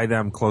probably tie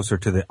them closer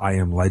to the I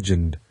Am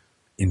Legend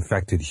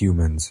infected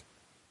humans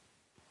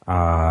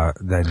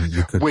than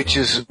you could. Which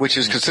is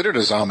considered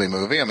a zombie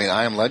movie. I mean,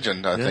 I Am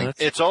Legend. I think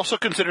it's also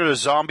considered a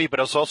zombie, but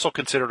it's also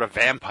considered a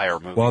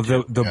vampire movie. Well,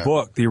 the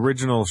book, the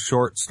original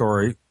short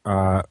story,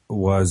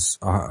 was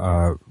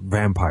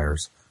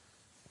vampires,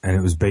 and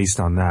it was based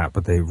on that.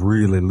 But they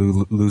really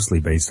loosely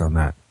based on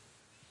that.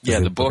 Yeah,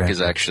 the book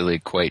is actually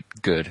quite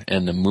good,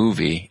 and the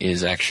movie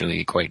is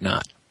actually quite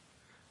not.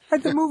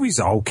 The movie's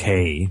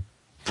okay.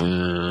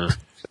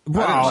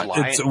 Well,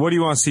 what do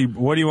you want to see?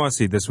 What do you want to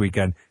see this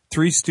weekend?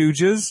 Three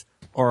Stooges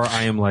or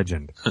I Am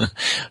Legend?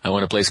 I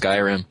want to play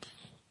Skyrim.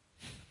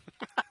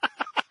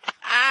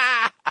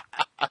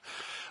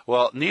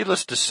 Well,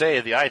 needless to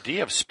say, the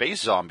idea of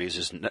space zombies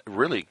is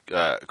really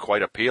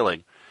quite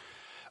appealing.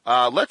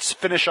 Let's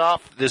finish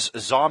off this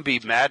zombie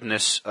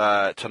madness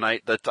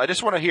tonight. I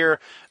just want to hear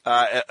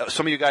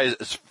some of you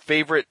guys'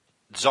 favorite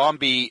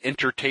zombie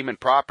entertainment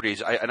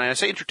properties. I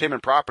say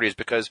entertainment properties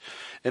because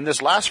in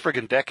this last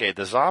friggin' decade,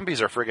 the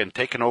zombies are friggin'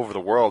 taking over the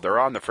world. They're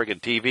on the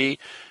friggin' TV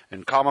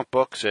and comic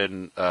books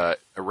and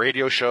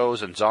radio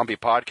shows and zombie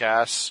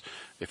podcasts.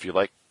 If you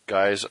like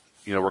guys,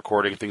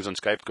 recording things on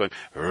Skype going,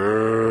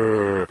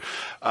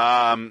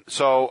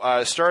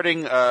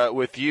 starting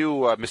with you,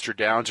 Mr.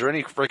 Downs, are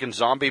any freaking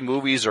zombie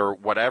movies or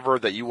whatever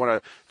that you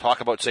want to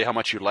talk about, say how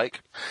much you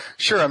like?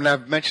 Sure. I mean,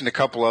 I've mentioned a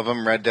couple of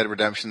them. Red Dead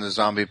Redemption, The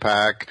Zombie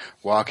Pack,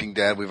 Walking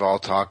Dead, we've all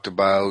talked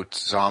about.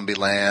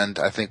 Zombieland,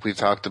 I think we've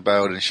talked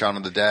about, and Shaun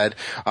of the Dead.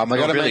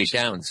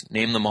 Downs,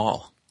 name them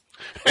all.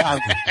 I'm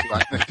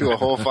going to do a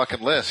whole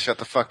fucking list. Shut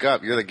the fuck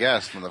up. You're the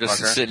guest, motherfucker.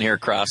 Just sitting here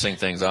crossing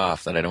things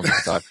off that I don't get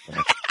to talk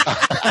about.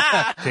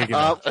 We've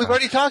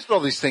already talked about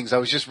all these things. I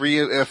was just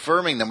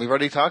reaffirming them. We've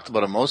already talked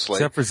about them mostly.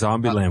 Except for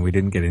Zombieland, we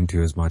didn't get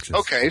into as much.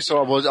 Okay,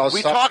 so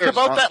we talked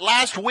about that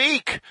last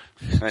week.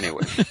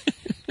 Anyway.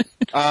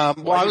 The other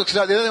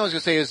thing I was going to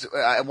say is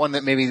one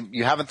that maybe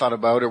you haven't thought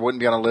about or wouldn't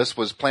be on a list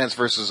was Plants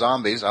vs.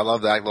 Zombies. I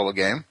love that little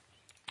game.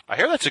 I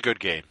hear that's a good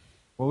game.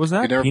 What was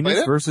that?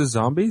 Penis versus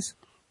Zombies?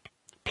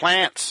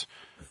 Plants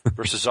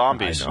versus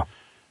Zombies. I know.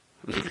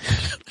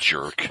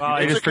 Jerk. Well,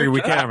 I just figured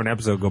we can't have an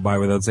episode go by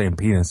without saying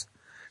penis.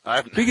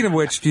 Speaking of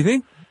which, do you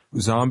think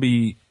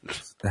zombies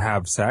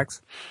have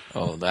sex?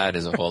 Oh, that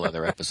is a whole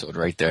other episode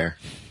right there.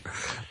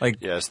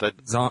 Yes, that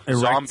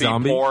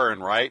zombie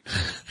porn, right?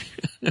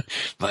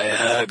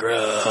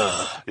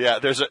 Viagra. Yeah,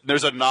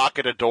 there's a knock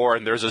at a door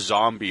and there's a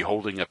zombie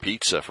holding a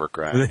pizza for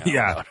crying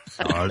out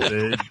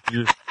loud.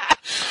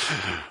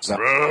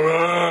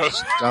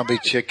 Zombie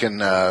chicken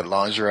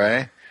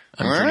lingerie.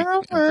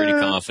 I'm pretty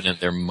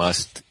confident there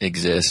must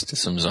exist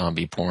some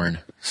zombie porn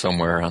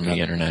somewhere on the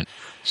internet.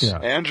 Yeah.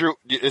 Andrew,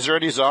 is there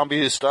any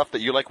zombie stuff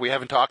that you like we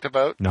haven't talked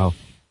about? No.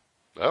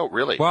 Oh,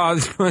 really? Well,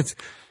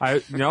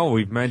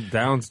 we've met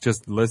Downs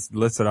just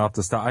listed off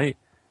the stuff.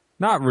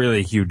 Not really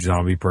a huge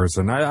zombie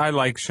person. I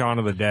like Shaun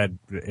of the Dead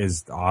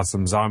is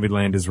awesome.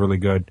 Zombieland is really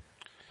good.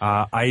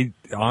 I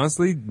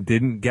honestly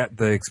didn't get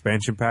the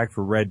expansion pack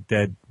for Red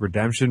Dead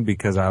Redemption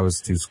because I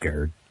was too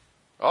scared.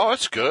 Oh,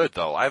 it's good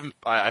though. I've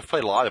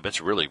played a lot of it.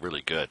 It's really,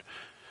 really good.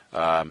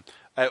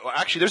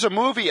 Actually, there's a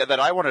movie that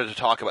I wanted to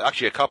talk about.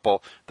 Actually, a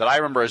couple that I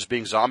remember as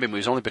being zombie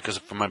movies, only because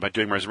by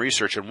doing my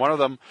research. And one of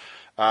them,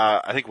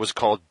 I think, was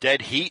called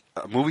Dead Heat,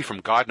 a movie from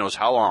God knows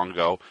how long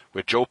ago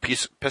with Joe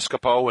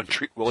Piscopo and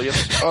Treat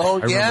Williams. Oh,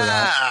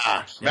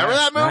 Remember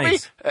that movie?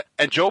 Nice.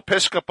 And Joe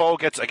Piscopo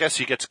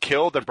gets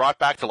killed and brought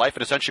back to life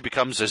and essentially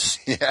becomes his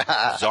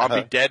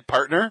zombie dead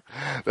partner.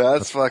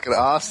 That's fucking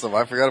awesome.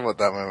 I forgot about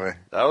that movie.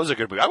 That was a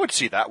good movie. I would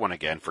see that one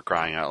again, for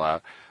crying out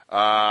loud.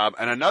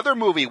 And another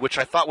movie which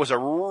I thought was a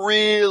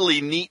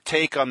really neat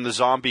take on the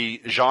zombie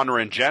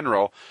genre in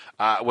general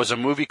was a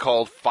movie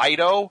called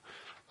Fido.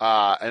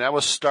 And that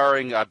was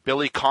starring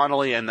Billy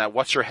Connolly and that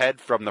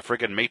what's-her-head from the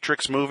friggin'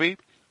 Matrix movie.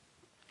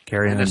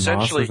 Carrie Ann Moss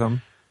or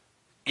something?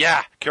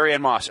 Yeah, Carrie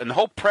Ann Moss. And the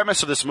whole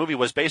premise of this movie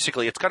was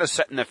basically, it's kind of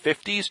set in the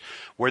 50s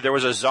where there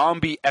was a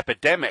zombie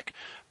epidemic,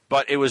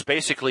 but it was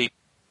basically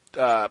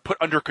put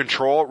under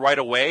control right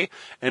away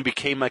and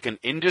became like an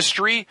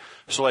industry.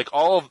 So like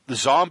all of the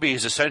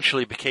zombies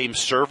essentially became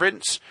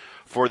servants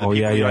for the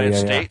people of the United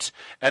States.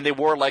 And they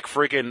wore like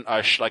friggin'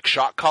 like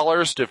shock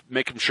collars to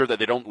make sure that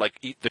they don't like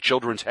eat the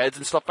children's heads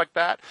and stuff like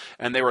that.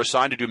 And they were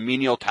assigned to do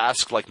menial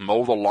tasks like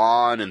mow the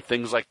lawn and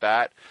things like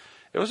that.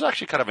 It was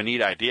actually kind of a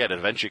neat idea. It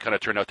eventually kind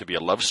of turned out to be a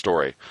love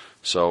story.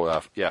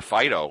 So,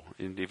 Fido.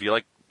 And if you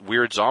like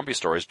weird zombie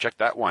stories, check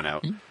that one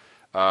out.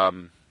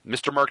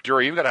 Mr. Mark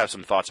Dury, you've got to have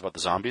some thoughts about the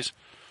zombies.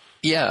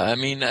 Yeah, I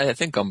mean, I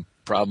think I'm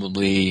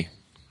probably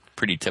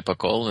pretty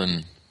typical,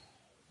 and,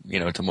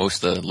 to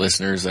most of the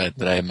listeners that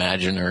I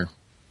imagine are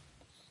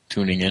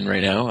tuning in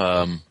right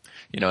now.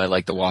 I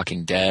like The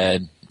Walking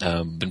Dead.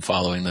 Been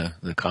following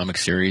the comic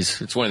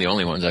series. It's one of the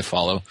only ones I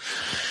follow.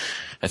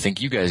 I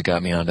think you guys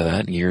got me onto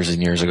that years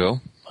and years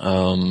ago.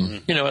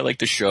 I like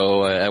the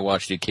show. I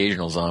watch the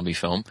occasional zombie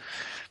film.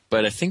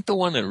 But I think the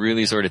one that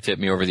really sort of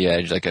tipped me over the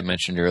edge, like I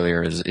mentioned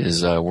earlier,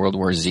 is World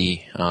War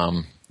Z.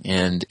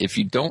 And if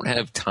you don't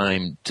have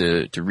time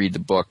to read the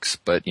books,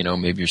 but,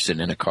 maybe you're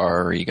sitting in a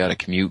car or you got to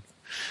commute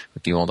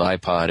with the old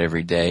iPod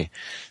every day,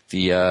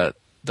 the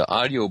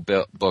audio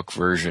book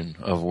version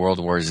of World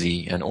War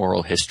Z, an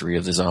oral history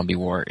of the zombie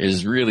war,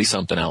 is really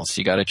something else.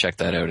 You got to check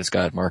that out. It's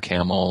got Mark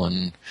Hamill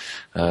and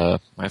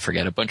I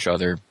forget, a bunch of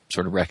other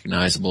sort of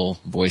recognizable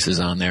voices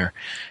on there,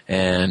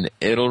 and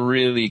it'll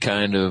really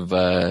kind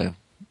of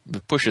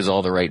pushes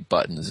all the right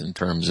buttons in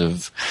terms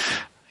of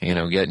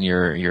getting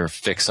your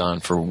fix on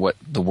for what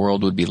the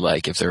world would be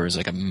like if there was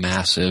like a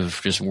massive,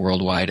 just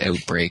worldwide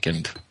outbreak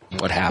and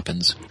what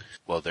happens.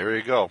 Well, there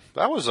you go.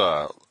 That was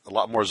a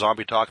lot more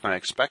zombie talk than I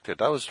expected.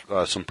 That was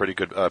some pretty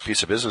good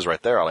piece of business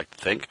right there, I like to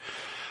think.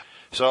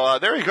 So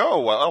there you go.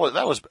 Well,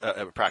 that was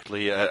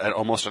practically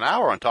almost an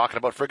hour on talking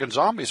about friggin'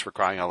 zombies, for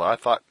crying out loud. I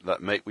thought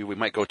that we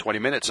might go 20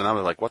 minutes, and I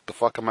was like, what the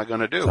fuck am I going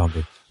to do?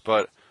 Zombie.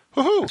 But,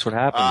 woohoo! That's what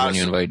happens when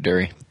you invite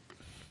Dury.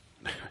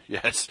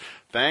 Yes.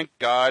 Thank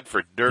God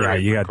for Dury. Yeah,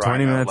 you got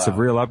 20 minutes of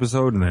real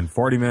episode and then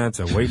 40 minutes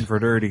of waiting for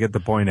Dury to get the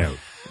point out.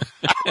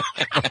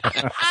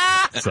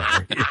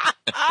 Sorry.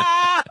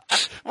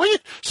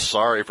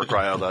 Sorry, for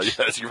crying out loud.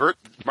 Yes, you hurt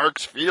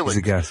Mark's feelings.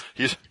 He's a guest.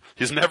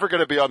 He's never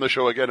going to be on the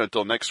show again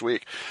until next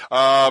week.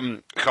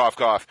 Cough,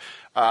 cough.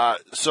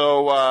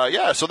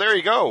 So there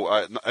you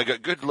go. A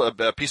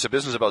good piece of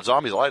business about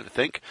zombies, I like to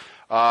think.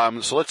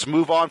 So let's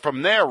move on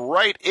from there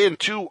right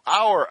into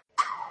our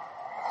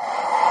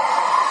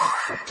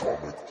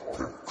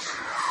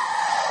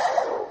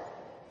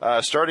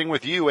starting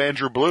with you,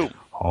 Andrew Bloom.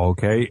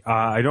 Okay.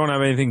 I don't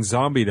have anything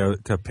zombie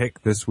to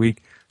pick this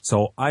week,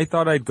 so I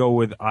thought I'd go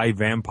with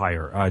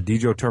iVampire.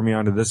 Dejo turned me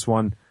onto this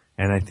one,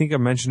 and I think I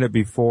mentioned it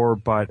before,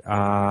 but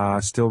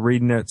still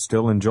reading it,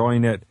 still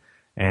enjoying it,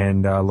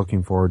 and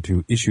looking forward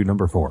to issue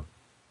number 4.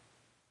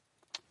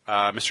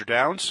 Mr.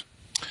 Downs?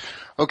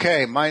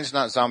 Okay, mine's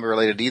not zombie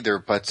related either,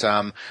 but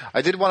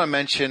I did want to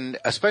mention,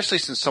 especially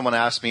since someone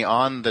asked me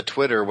on the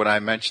Twitter when I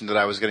mentioned that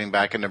I was getting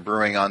back into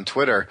brewing on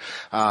Twitter,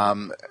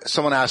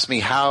 someone asked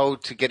me how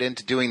to get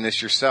into doing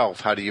this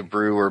yourself. How do you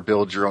brew or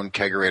build your own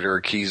kegerator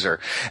or keezer?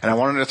 And I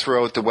wanted to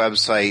throw out the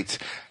website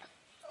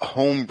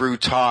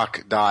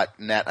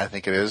homebrewtalk.net, I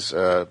think it is,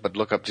 but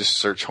look up, just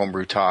search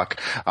Homebrew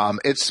Talk.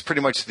 It's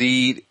pretty much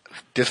the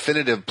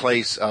definitive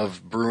place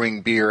of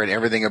brewing beer and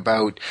everything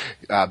about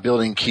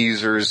building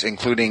keezers,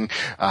 including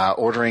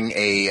ordering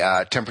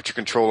a temperature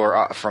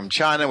controller from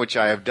China, which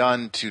I have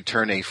done, to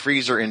turn a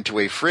freezer into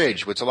a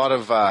fridge, which a lot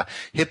of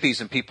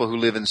hippies and people who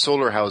live in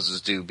solar houses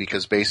do,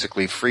 because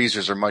basically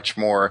freezers are much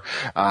more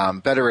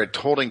better at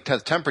holding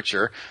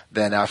temperature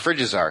than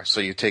fridges are.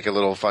 So you take a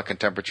little fucking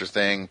temperature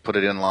thing, put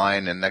it in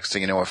line, and next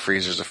thing you know, a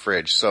freezer's a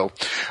fridge. So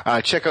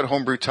check out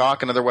Homebrew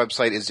Talk. Another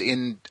website is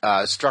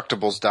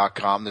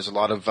instructables.com. There's a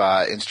lot of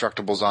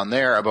instructables on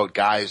there about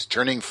guys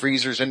turning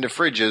freezers into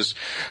fridges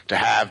to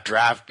have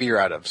draft beer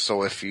out of.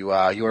 So if you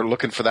are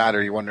looking for that,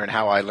 or you're wondering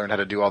how I learned how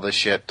to do all this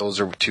shit, those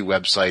are 2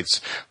 websites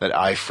that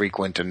I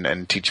frequent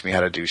and teach me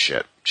how to do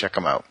shit. Check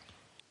them out.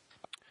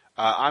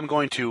 I'm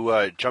going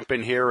to jump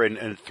in here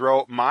and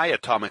throw my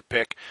atomic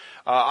pick.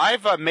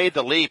 I've made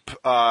the leap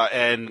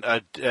and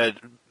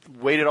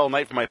waited all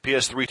night for my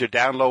PS3 to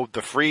download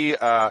the free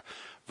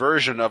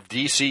version of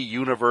DC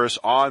Universe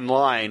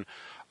Online.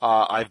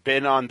 I've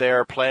been on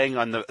there playing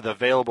on the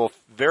available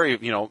very,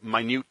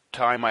 minute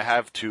time I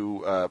have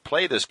to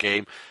play this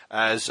game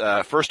as,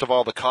 first of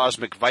all, the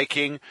Cosmic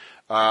Viking,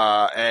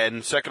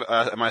 and second,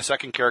 my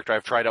second character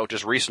I've tried out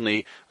just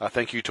recently.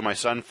 Thank you to my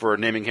son for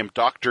naming him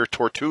Dr.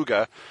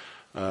 Tortuga,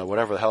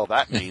 whatever the hell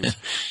that means.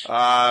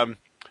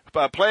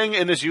 But playing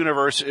in this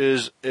universe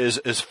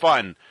is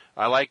fun.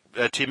 I like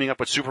teaming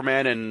up with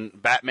Superman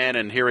and Batman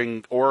and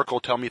hearing Oracle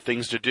tell me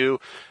things to do.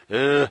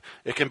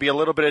 It can be a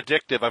little bit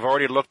addictive. I've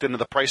already looked into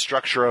the price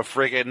structure of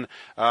friggin'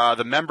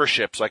 the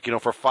memberships. Like,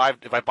 for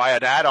 $5, if I buy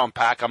an add-on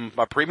pack, I'm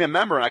a premium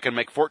member and I can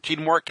make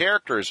 14 more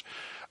characters,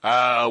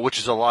 which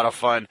is a lot of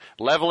fun.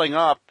 Leveling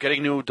up,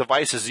 getting new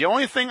devices. The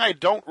only thing I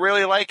don't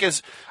really like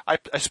is I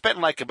spent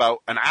like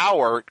about an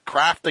hour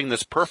crafting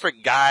this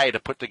perfect guy to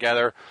put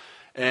together.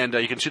 And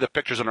you can see the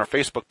pictures on our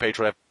Facebook page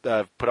what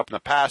I've put up in the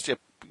past.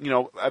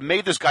 I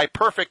made this guy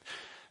perfect,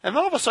 and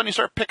all of a sudden you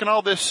start picking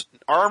all this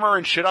armor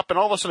and shit up, and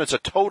all of a sudden it's a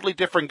totally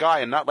different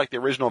guy, and not like the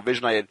original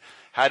vision I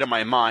had in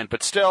my mind.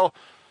 But still,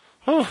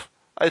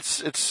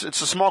 it's a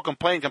small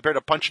complaint compared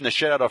to punching the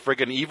shit out of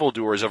friggin'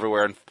 evildoers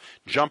everywhere and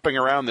jumping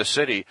around the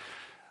city.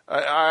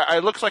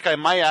 It looks like I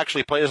might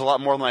actually play this a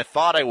lot more than I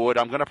thought I would.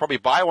 I'm going to probably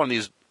buy one of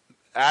these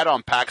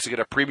add-on packs to get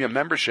a premium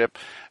membership,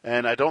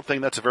 and I don't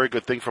think that's a very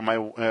good thing for my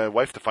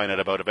wife to find out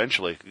about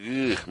eventually.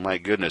 Ugh, my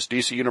goodness.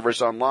 DC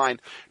Universe Online,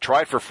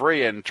 try it for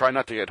free and try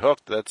not to get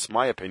hooked. That's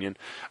my opinion.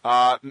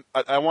 I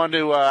wanted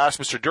to ask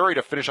Mr. Dury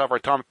to finish off our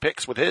atomic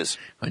picks with his.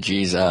 Oh,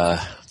 geez,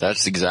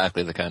 that's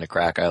exactly the kind of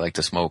crack I like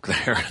to smoke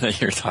there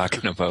that you're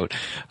talking about.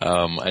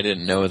 I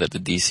didn't know that the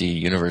DC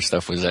Universe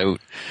stuff was out.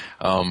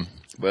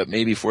 But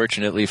maybe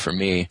fortunately for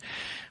me,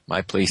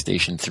 my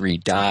PlayStation 3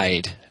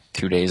 died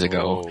 2 days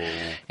ago,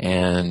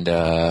 and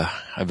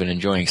I've been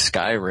enjoying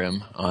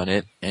Skyrim on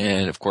it,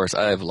 and of course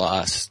I've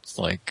lost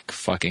like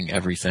fucking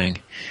everything.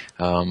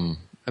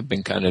 I've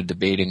been kind of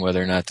debating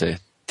whether or not to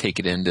take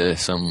it into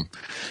some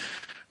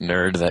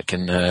nerd that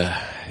can,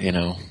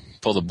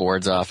 pull the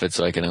boards off it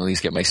so I can at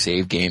least get my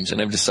save games,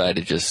 and I've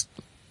decided just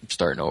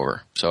starting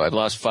over. So I've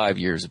lost 5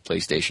 years of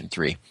PlayStation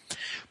 3.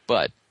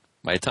 But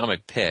my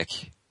atomic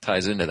pick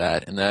ties into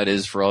that, and that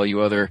is for all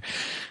you other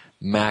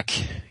Mac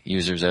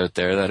users out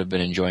there that have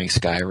been enjoying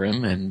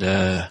Skyrim, and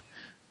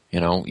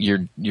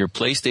your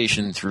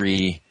PlayStation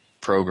 3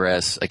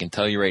 progress, I can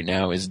tell you right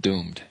now, is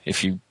doomed.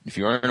 If you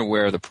aren't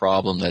aware of the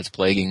problem that's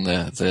plaguing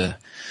the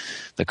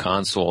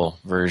console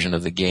version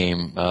of the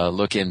game,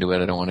 look into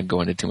it. I don't want to go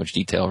into too much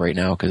detail right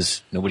now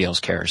because nobody else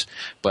cares.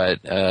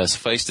 But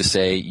suffice to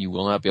say, you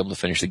will not be able to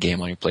finish the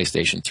game on your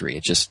PlayStation 3.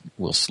 It just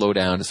will slow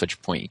down to such a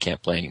point you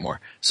can't play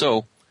anymore.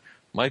 So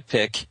my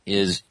pick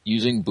is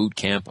using Boot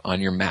Camp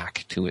on your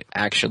Mac to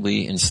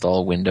actually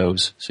install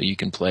Windows so you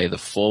can play the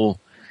full,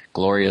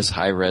 glorious,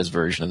 high-res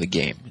version of the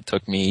game. It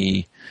took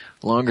me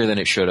longer than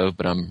it should have,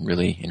 but I'm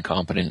really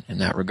incompetent in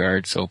that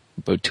regard, so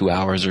about 2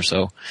 hours or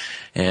so.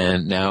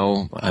 And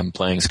now I'm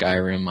playing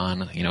Skyrim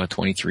on, a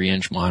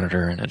 23-inch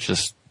monitor, and it's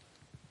just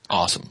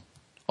awesome.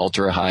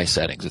 Ultra-high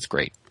settings. It's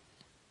great.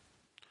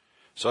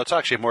 So it's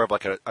actually more of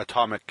like an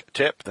atomic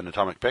tip than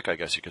atomic pick, I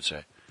guess you could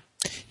say.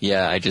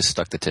 Yeah, I just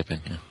stuck the tip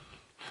in, yeah.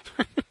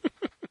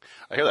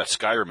 I hear that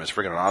Skyrim is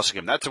freaking an awesome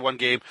game. That's the one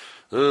game.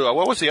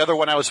 What was the other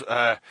one I was,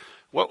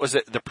 what was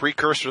it? The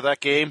precursor to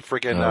that game?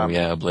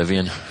 Freaking,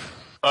 Oblivion.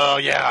 Oh,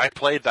 yeah, I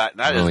played that, and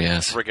that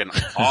is freaking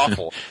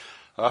awful.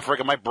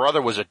 My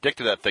brother was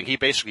addicted to that thing. He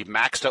basically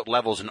maxed out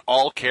levels in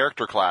all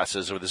character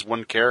classes with this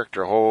one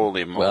character.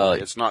 Holy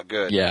moly, it's not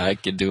good. Yeah, I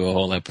could do a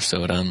whole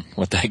episode on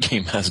what that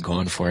game has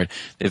going for it.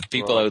 If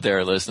people out there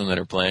are listening that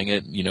are playing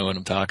it, you know what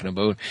I'm talking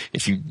about.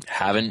 If you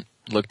haven't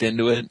looked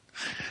into it,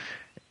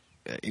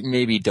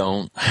 maybe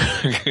don't,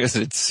 because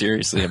it's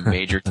seriously a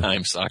major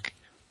time suck.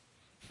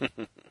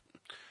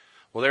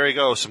 Well, there you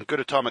go. Some good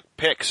atomic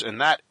picks,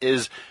 and that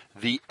is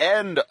the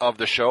end of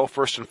the show.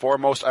 First and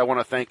foremost, I want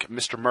to thank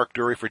Mr. Mark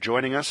Dury for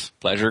joining us.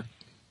 Pleasure.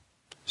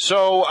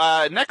 So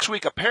next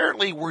week,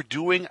 apparently, we're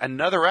doing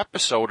another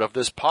episode of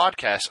this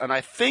podcast, and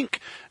I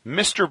think,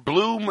 Mr.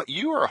 Bloom,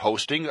 you are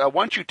hosting. Why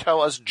don't you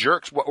tell us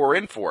jerks what we're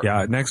in for?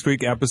 Yeah, next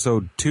week,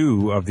 episode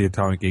 2 of the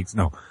Atomic Geeks.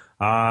 No,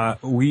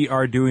 we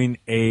are doing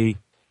a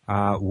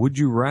Would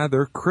You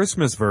Rather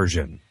Christmas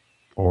version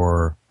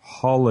or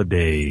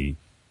holiday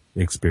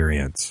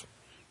experience.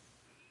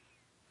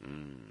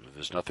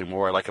 There's nothing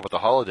more I like about the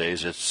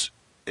holidays. It's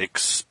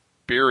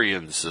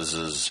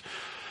experiences.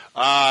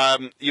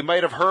 You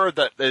might have heard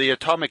that the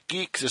Atomic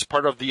Geeks is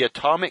part of the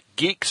Atomic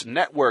Geeks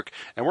Network,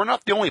 and we're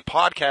not the only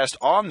podcast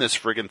on this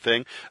friggin'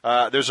 thing.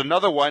 There's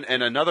another one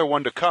and another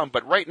one to come,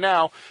 but right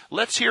now,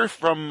 let's hear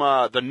from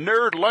the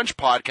Nerd Lunch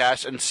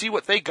podcast and see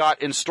what they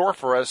got in store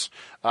for us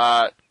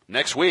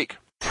next week.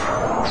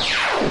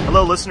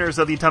 Hello, listeners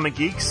of the Atomic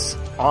Geeks.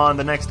 On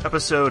the next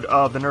episode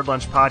of the Nerd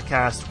Lunch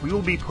podcast, we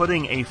will be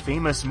putting a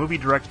famous movie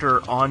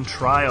director on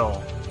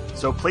trial.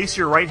 So place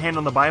your right hand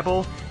on the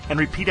Bible and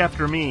repeat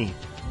after me.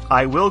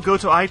 I will go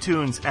to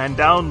iTunes and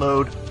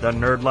download the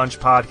Nerd Lunch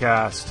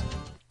podcast.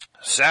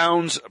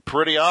 Sounds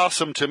pretty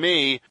awesome to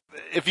me.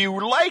 If you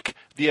like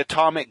the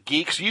Atomic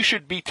Geeks, you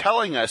should be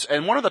telling us.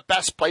 And one of the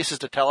best places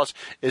to tell us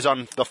is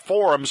on the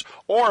forums,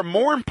 or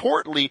more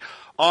importantly,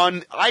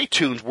 on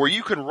iTunes, where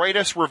you can write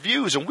us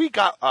reviews. And we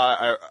got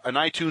an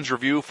iTunes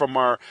review from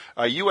our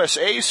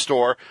USA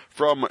store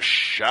from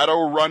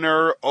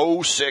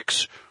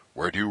Shadowrunner06.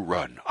 Where do you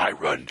run? I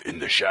run in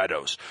the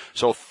shadows.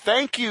 So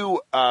thank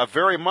you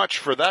very much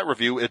for that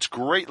review. It's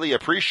greatly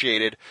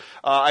appreciated.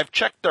 I've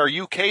checked our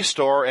UK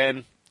store,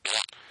 and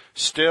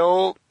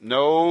still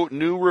no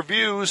new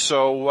reviews,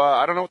 so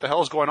I don't know what the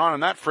hell is going on in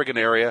that friggin'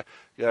 area.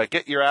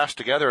 Get your ass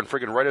together and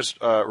friggin' write us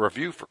a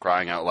review, for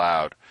crying out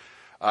loud.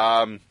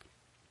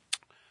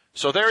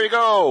 So there you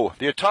go.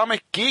 The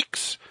Atomic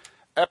Geeks,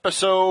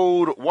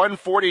 episode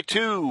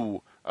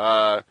 142.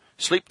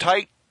 Sleep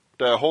tight,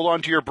 hold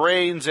on to your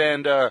brains,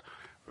 and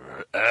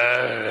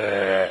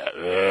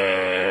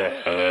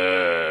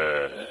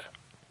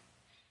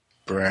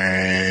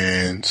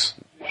brains.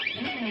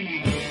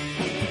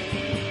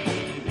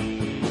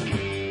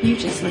 You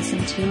just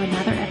listened to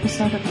another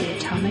episode of The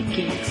Atomic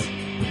Geeks.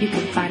 You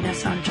can find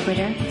us on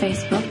Twitter,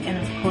 Facebook, and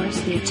of course,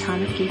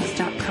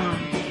 theatomicgeeks.com.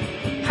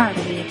 Part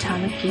of the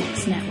Atomic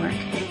Geeks Network.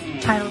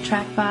 Title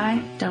track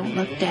by Don't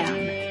Look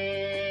Down.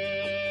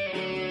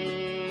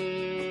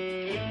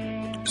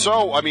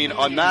 So, I mean,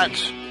 on that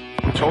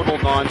total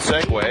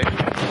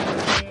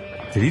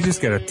non-segue. Did he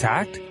just get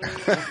attacked?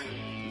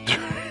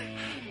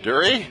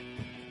 Dury?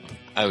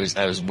 I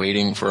was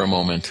waiting for a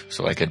moment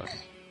so I could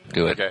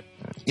do it. Okay.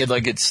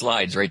 It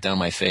slides right down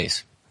my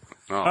face.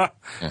 Oh.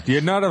 Do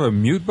you not have a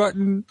mute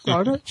button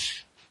on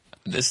it?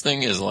 This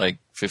thing is like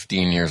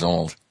 15 years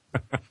old.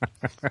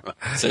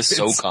 It says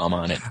SOCOM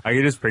on it. I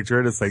can just picture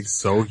it. It's like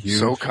so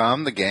huge.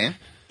 SOCOM, the game?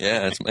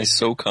 Yeah, it's my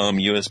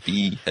SOCOM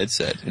USB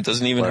headset. It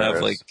doesn't even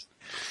have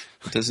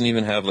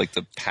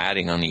the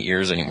padding on the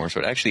ears anymore, so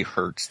it actually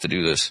hurts to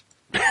do this.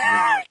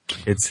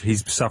 He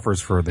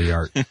suffers for his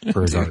art.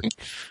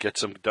 Get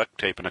some duct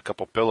tape and a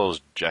couple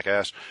pillows,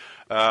 jackass.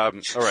 All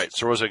right,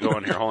 so where's I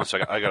going here? Hold on a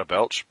second. I got a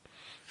belch.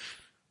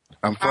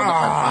 I'm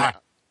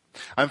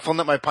filling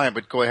up my pint,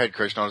 but go ahead,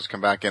 Christian. I'll just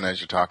come back in as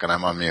you're talking.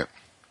 I'm on mute.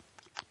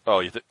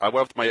 Oh, I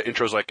went with my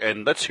intros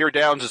and let's hear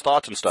Downs'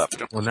 thoughts and stuff.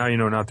 Well, now you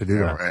know not to do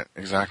that. Right,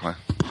 exactly.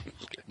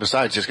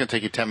 Besides, it's going to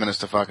take you 10 minutes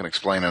to fucking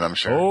explain it, I'm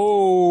sure.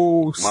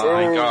 Oh,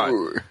 my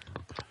God.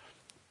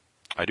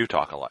 I do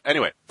talk a lot.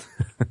 Anyway.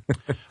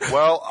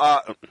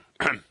 Well,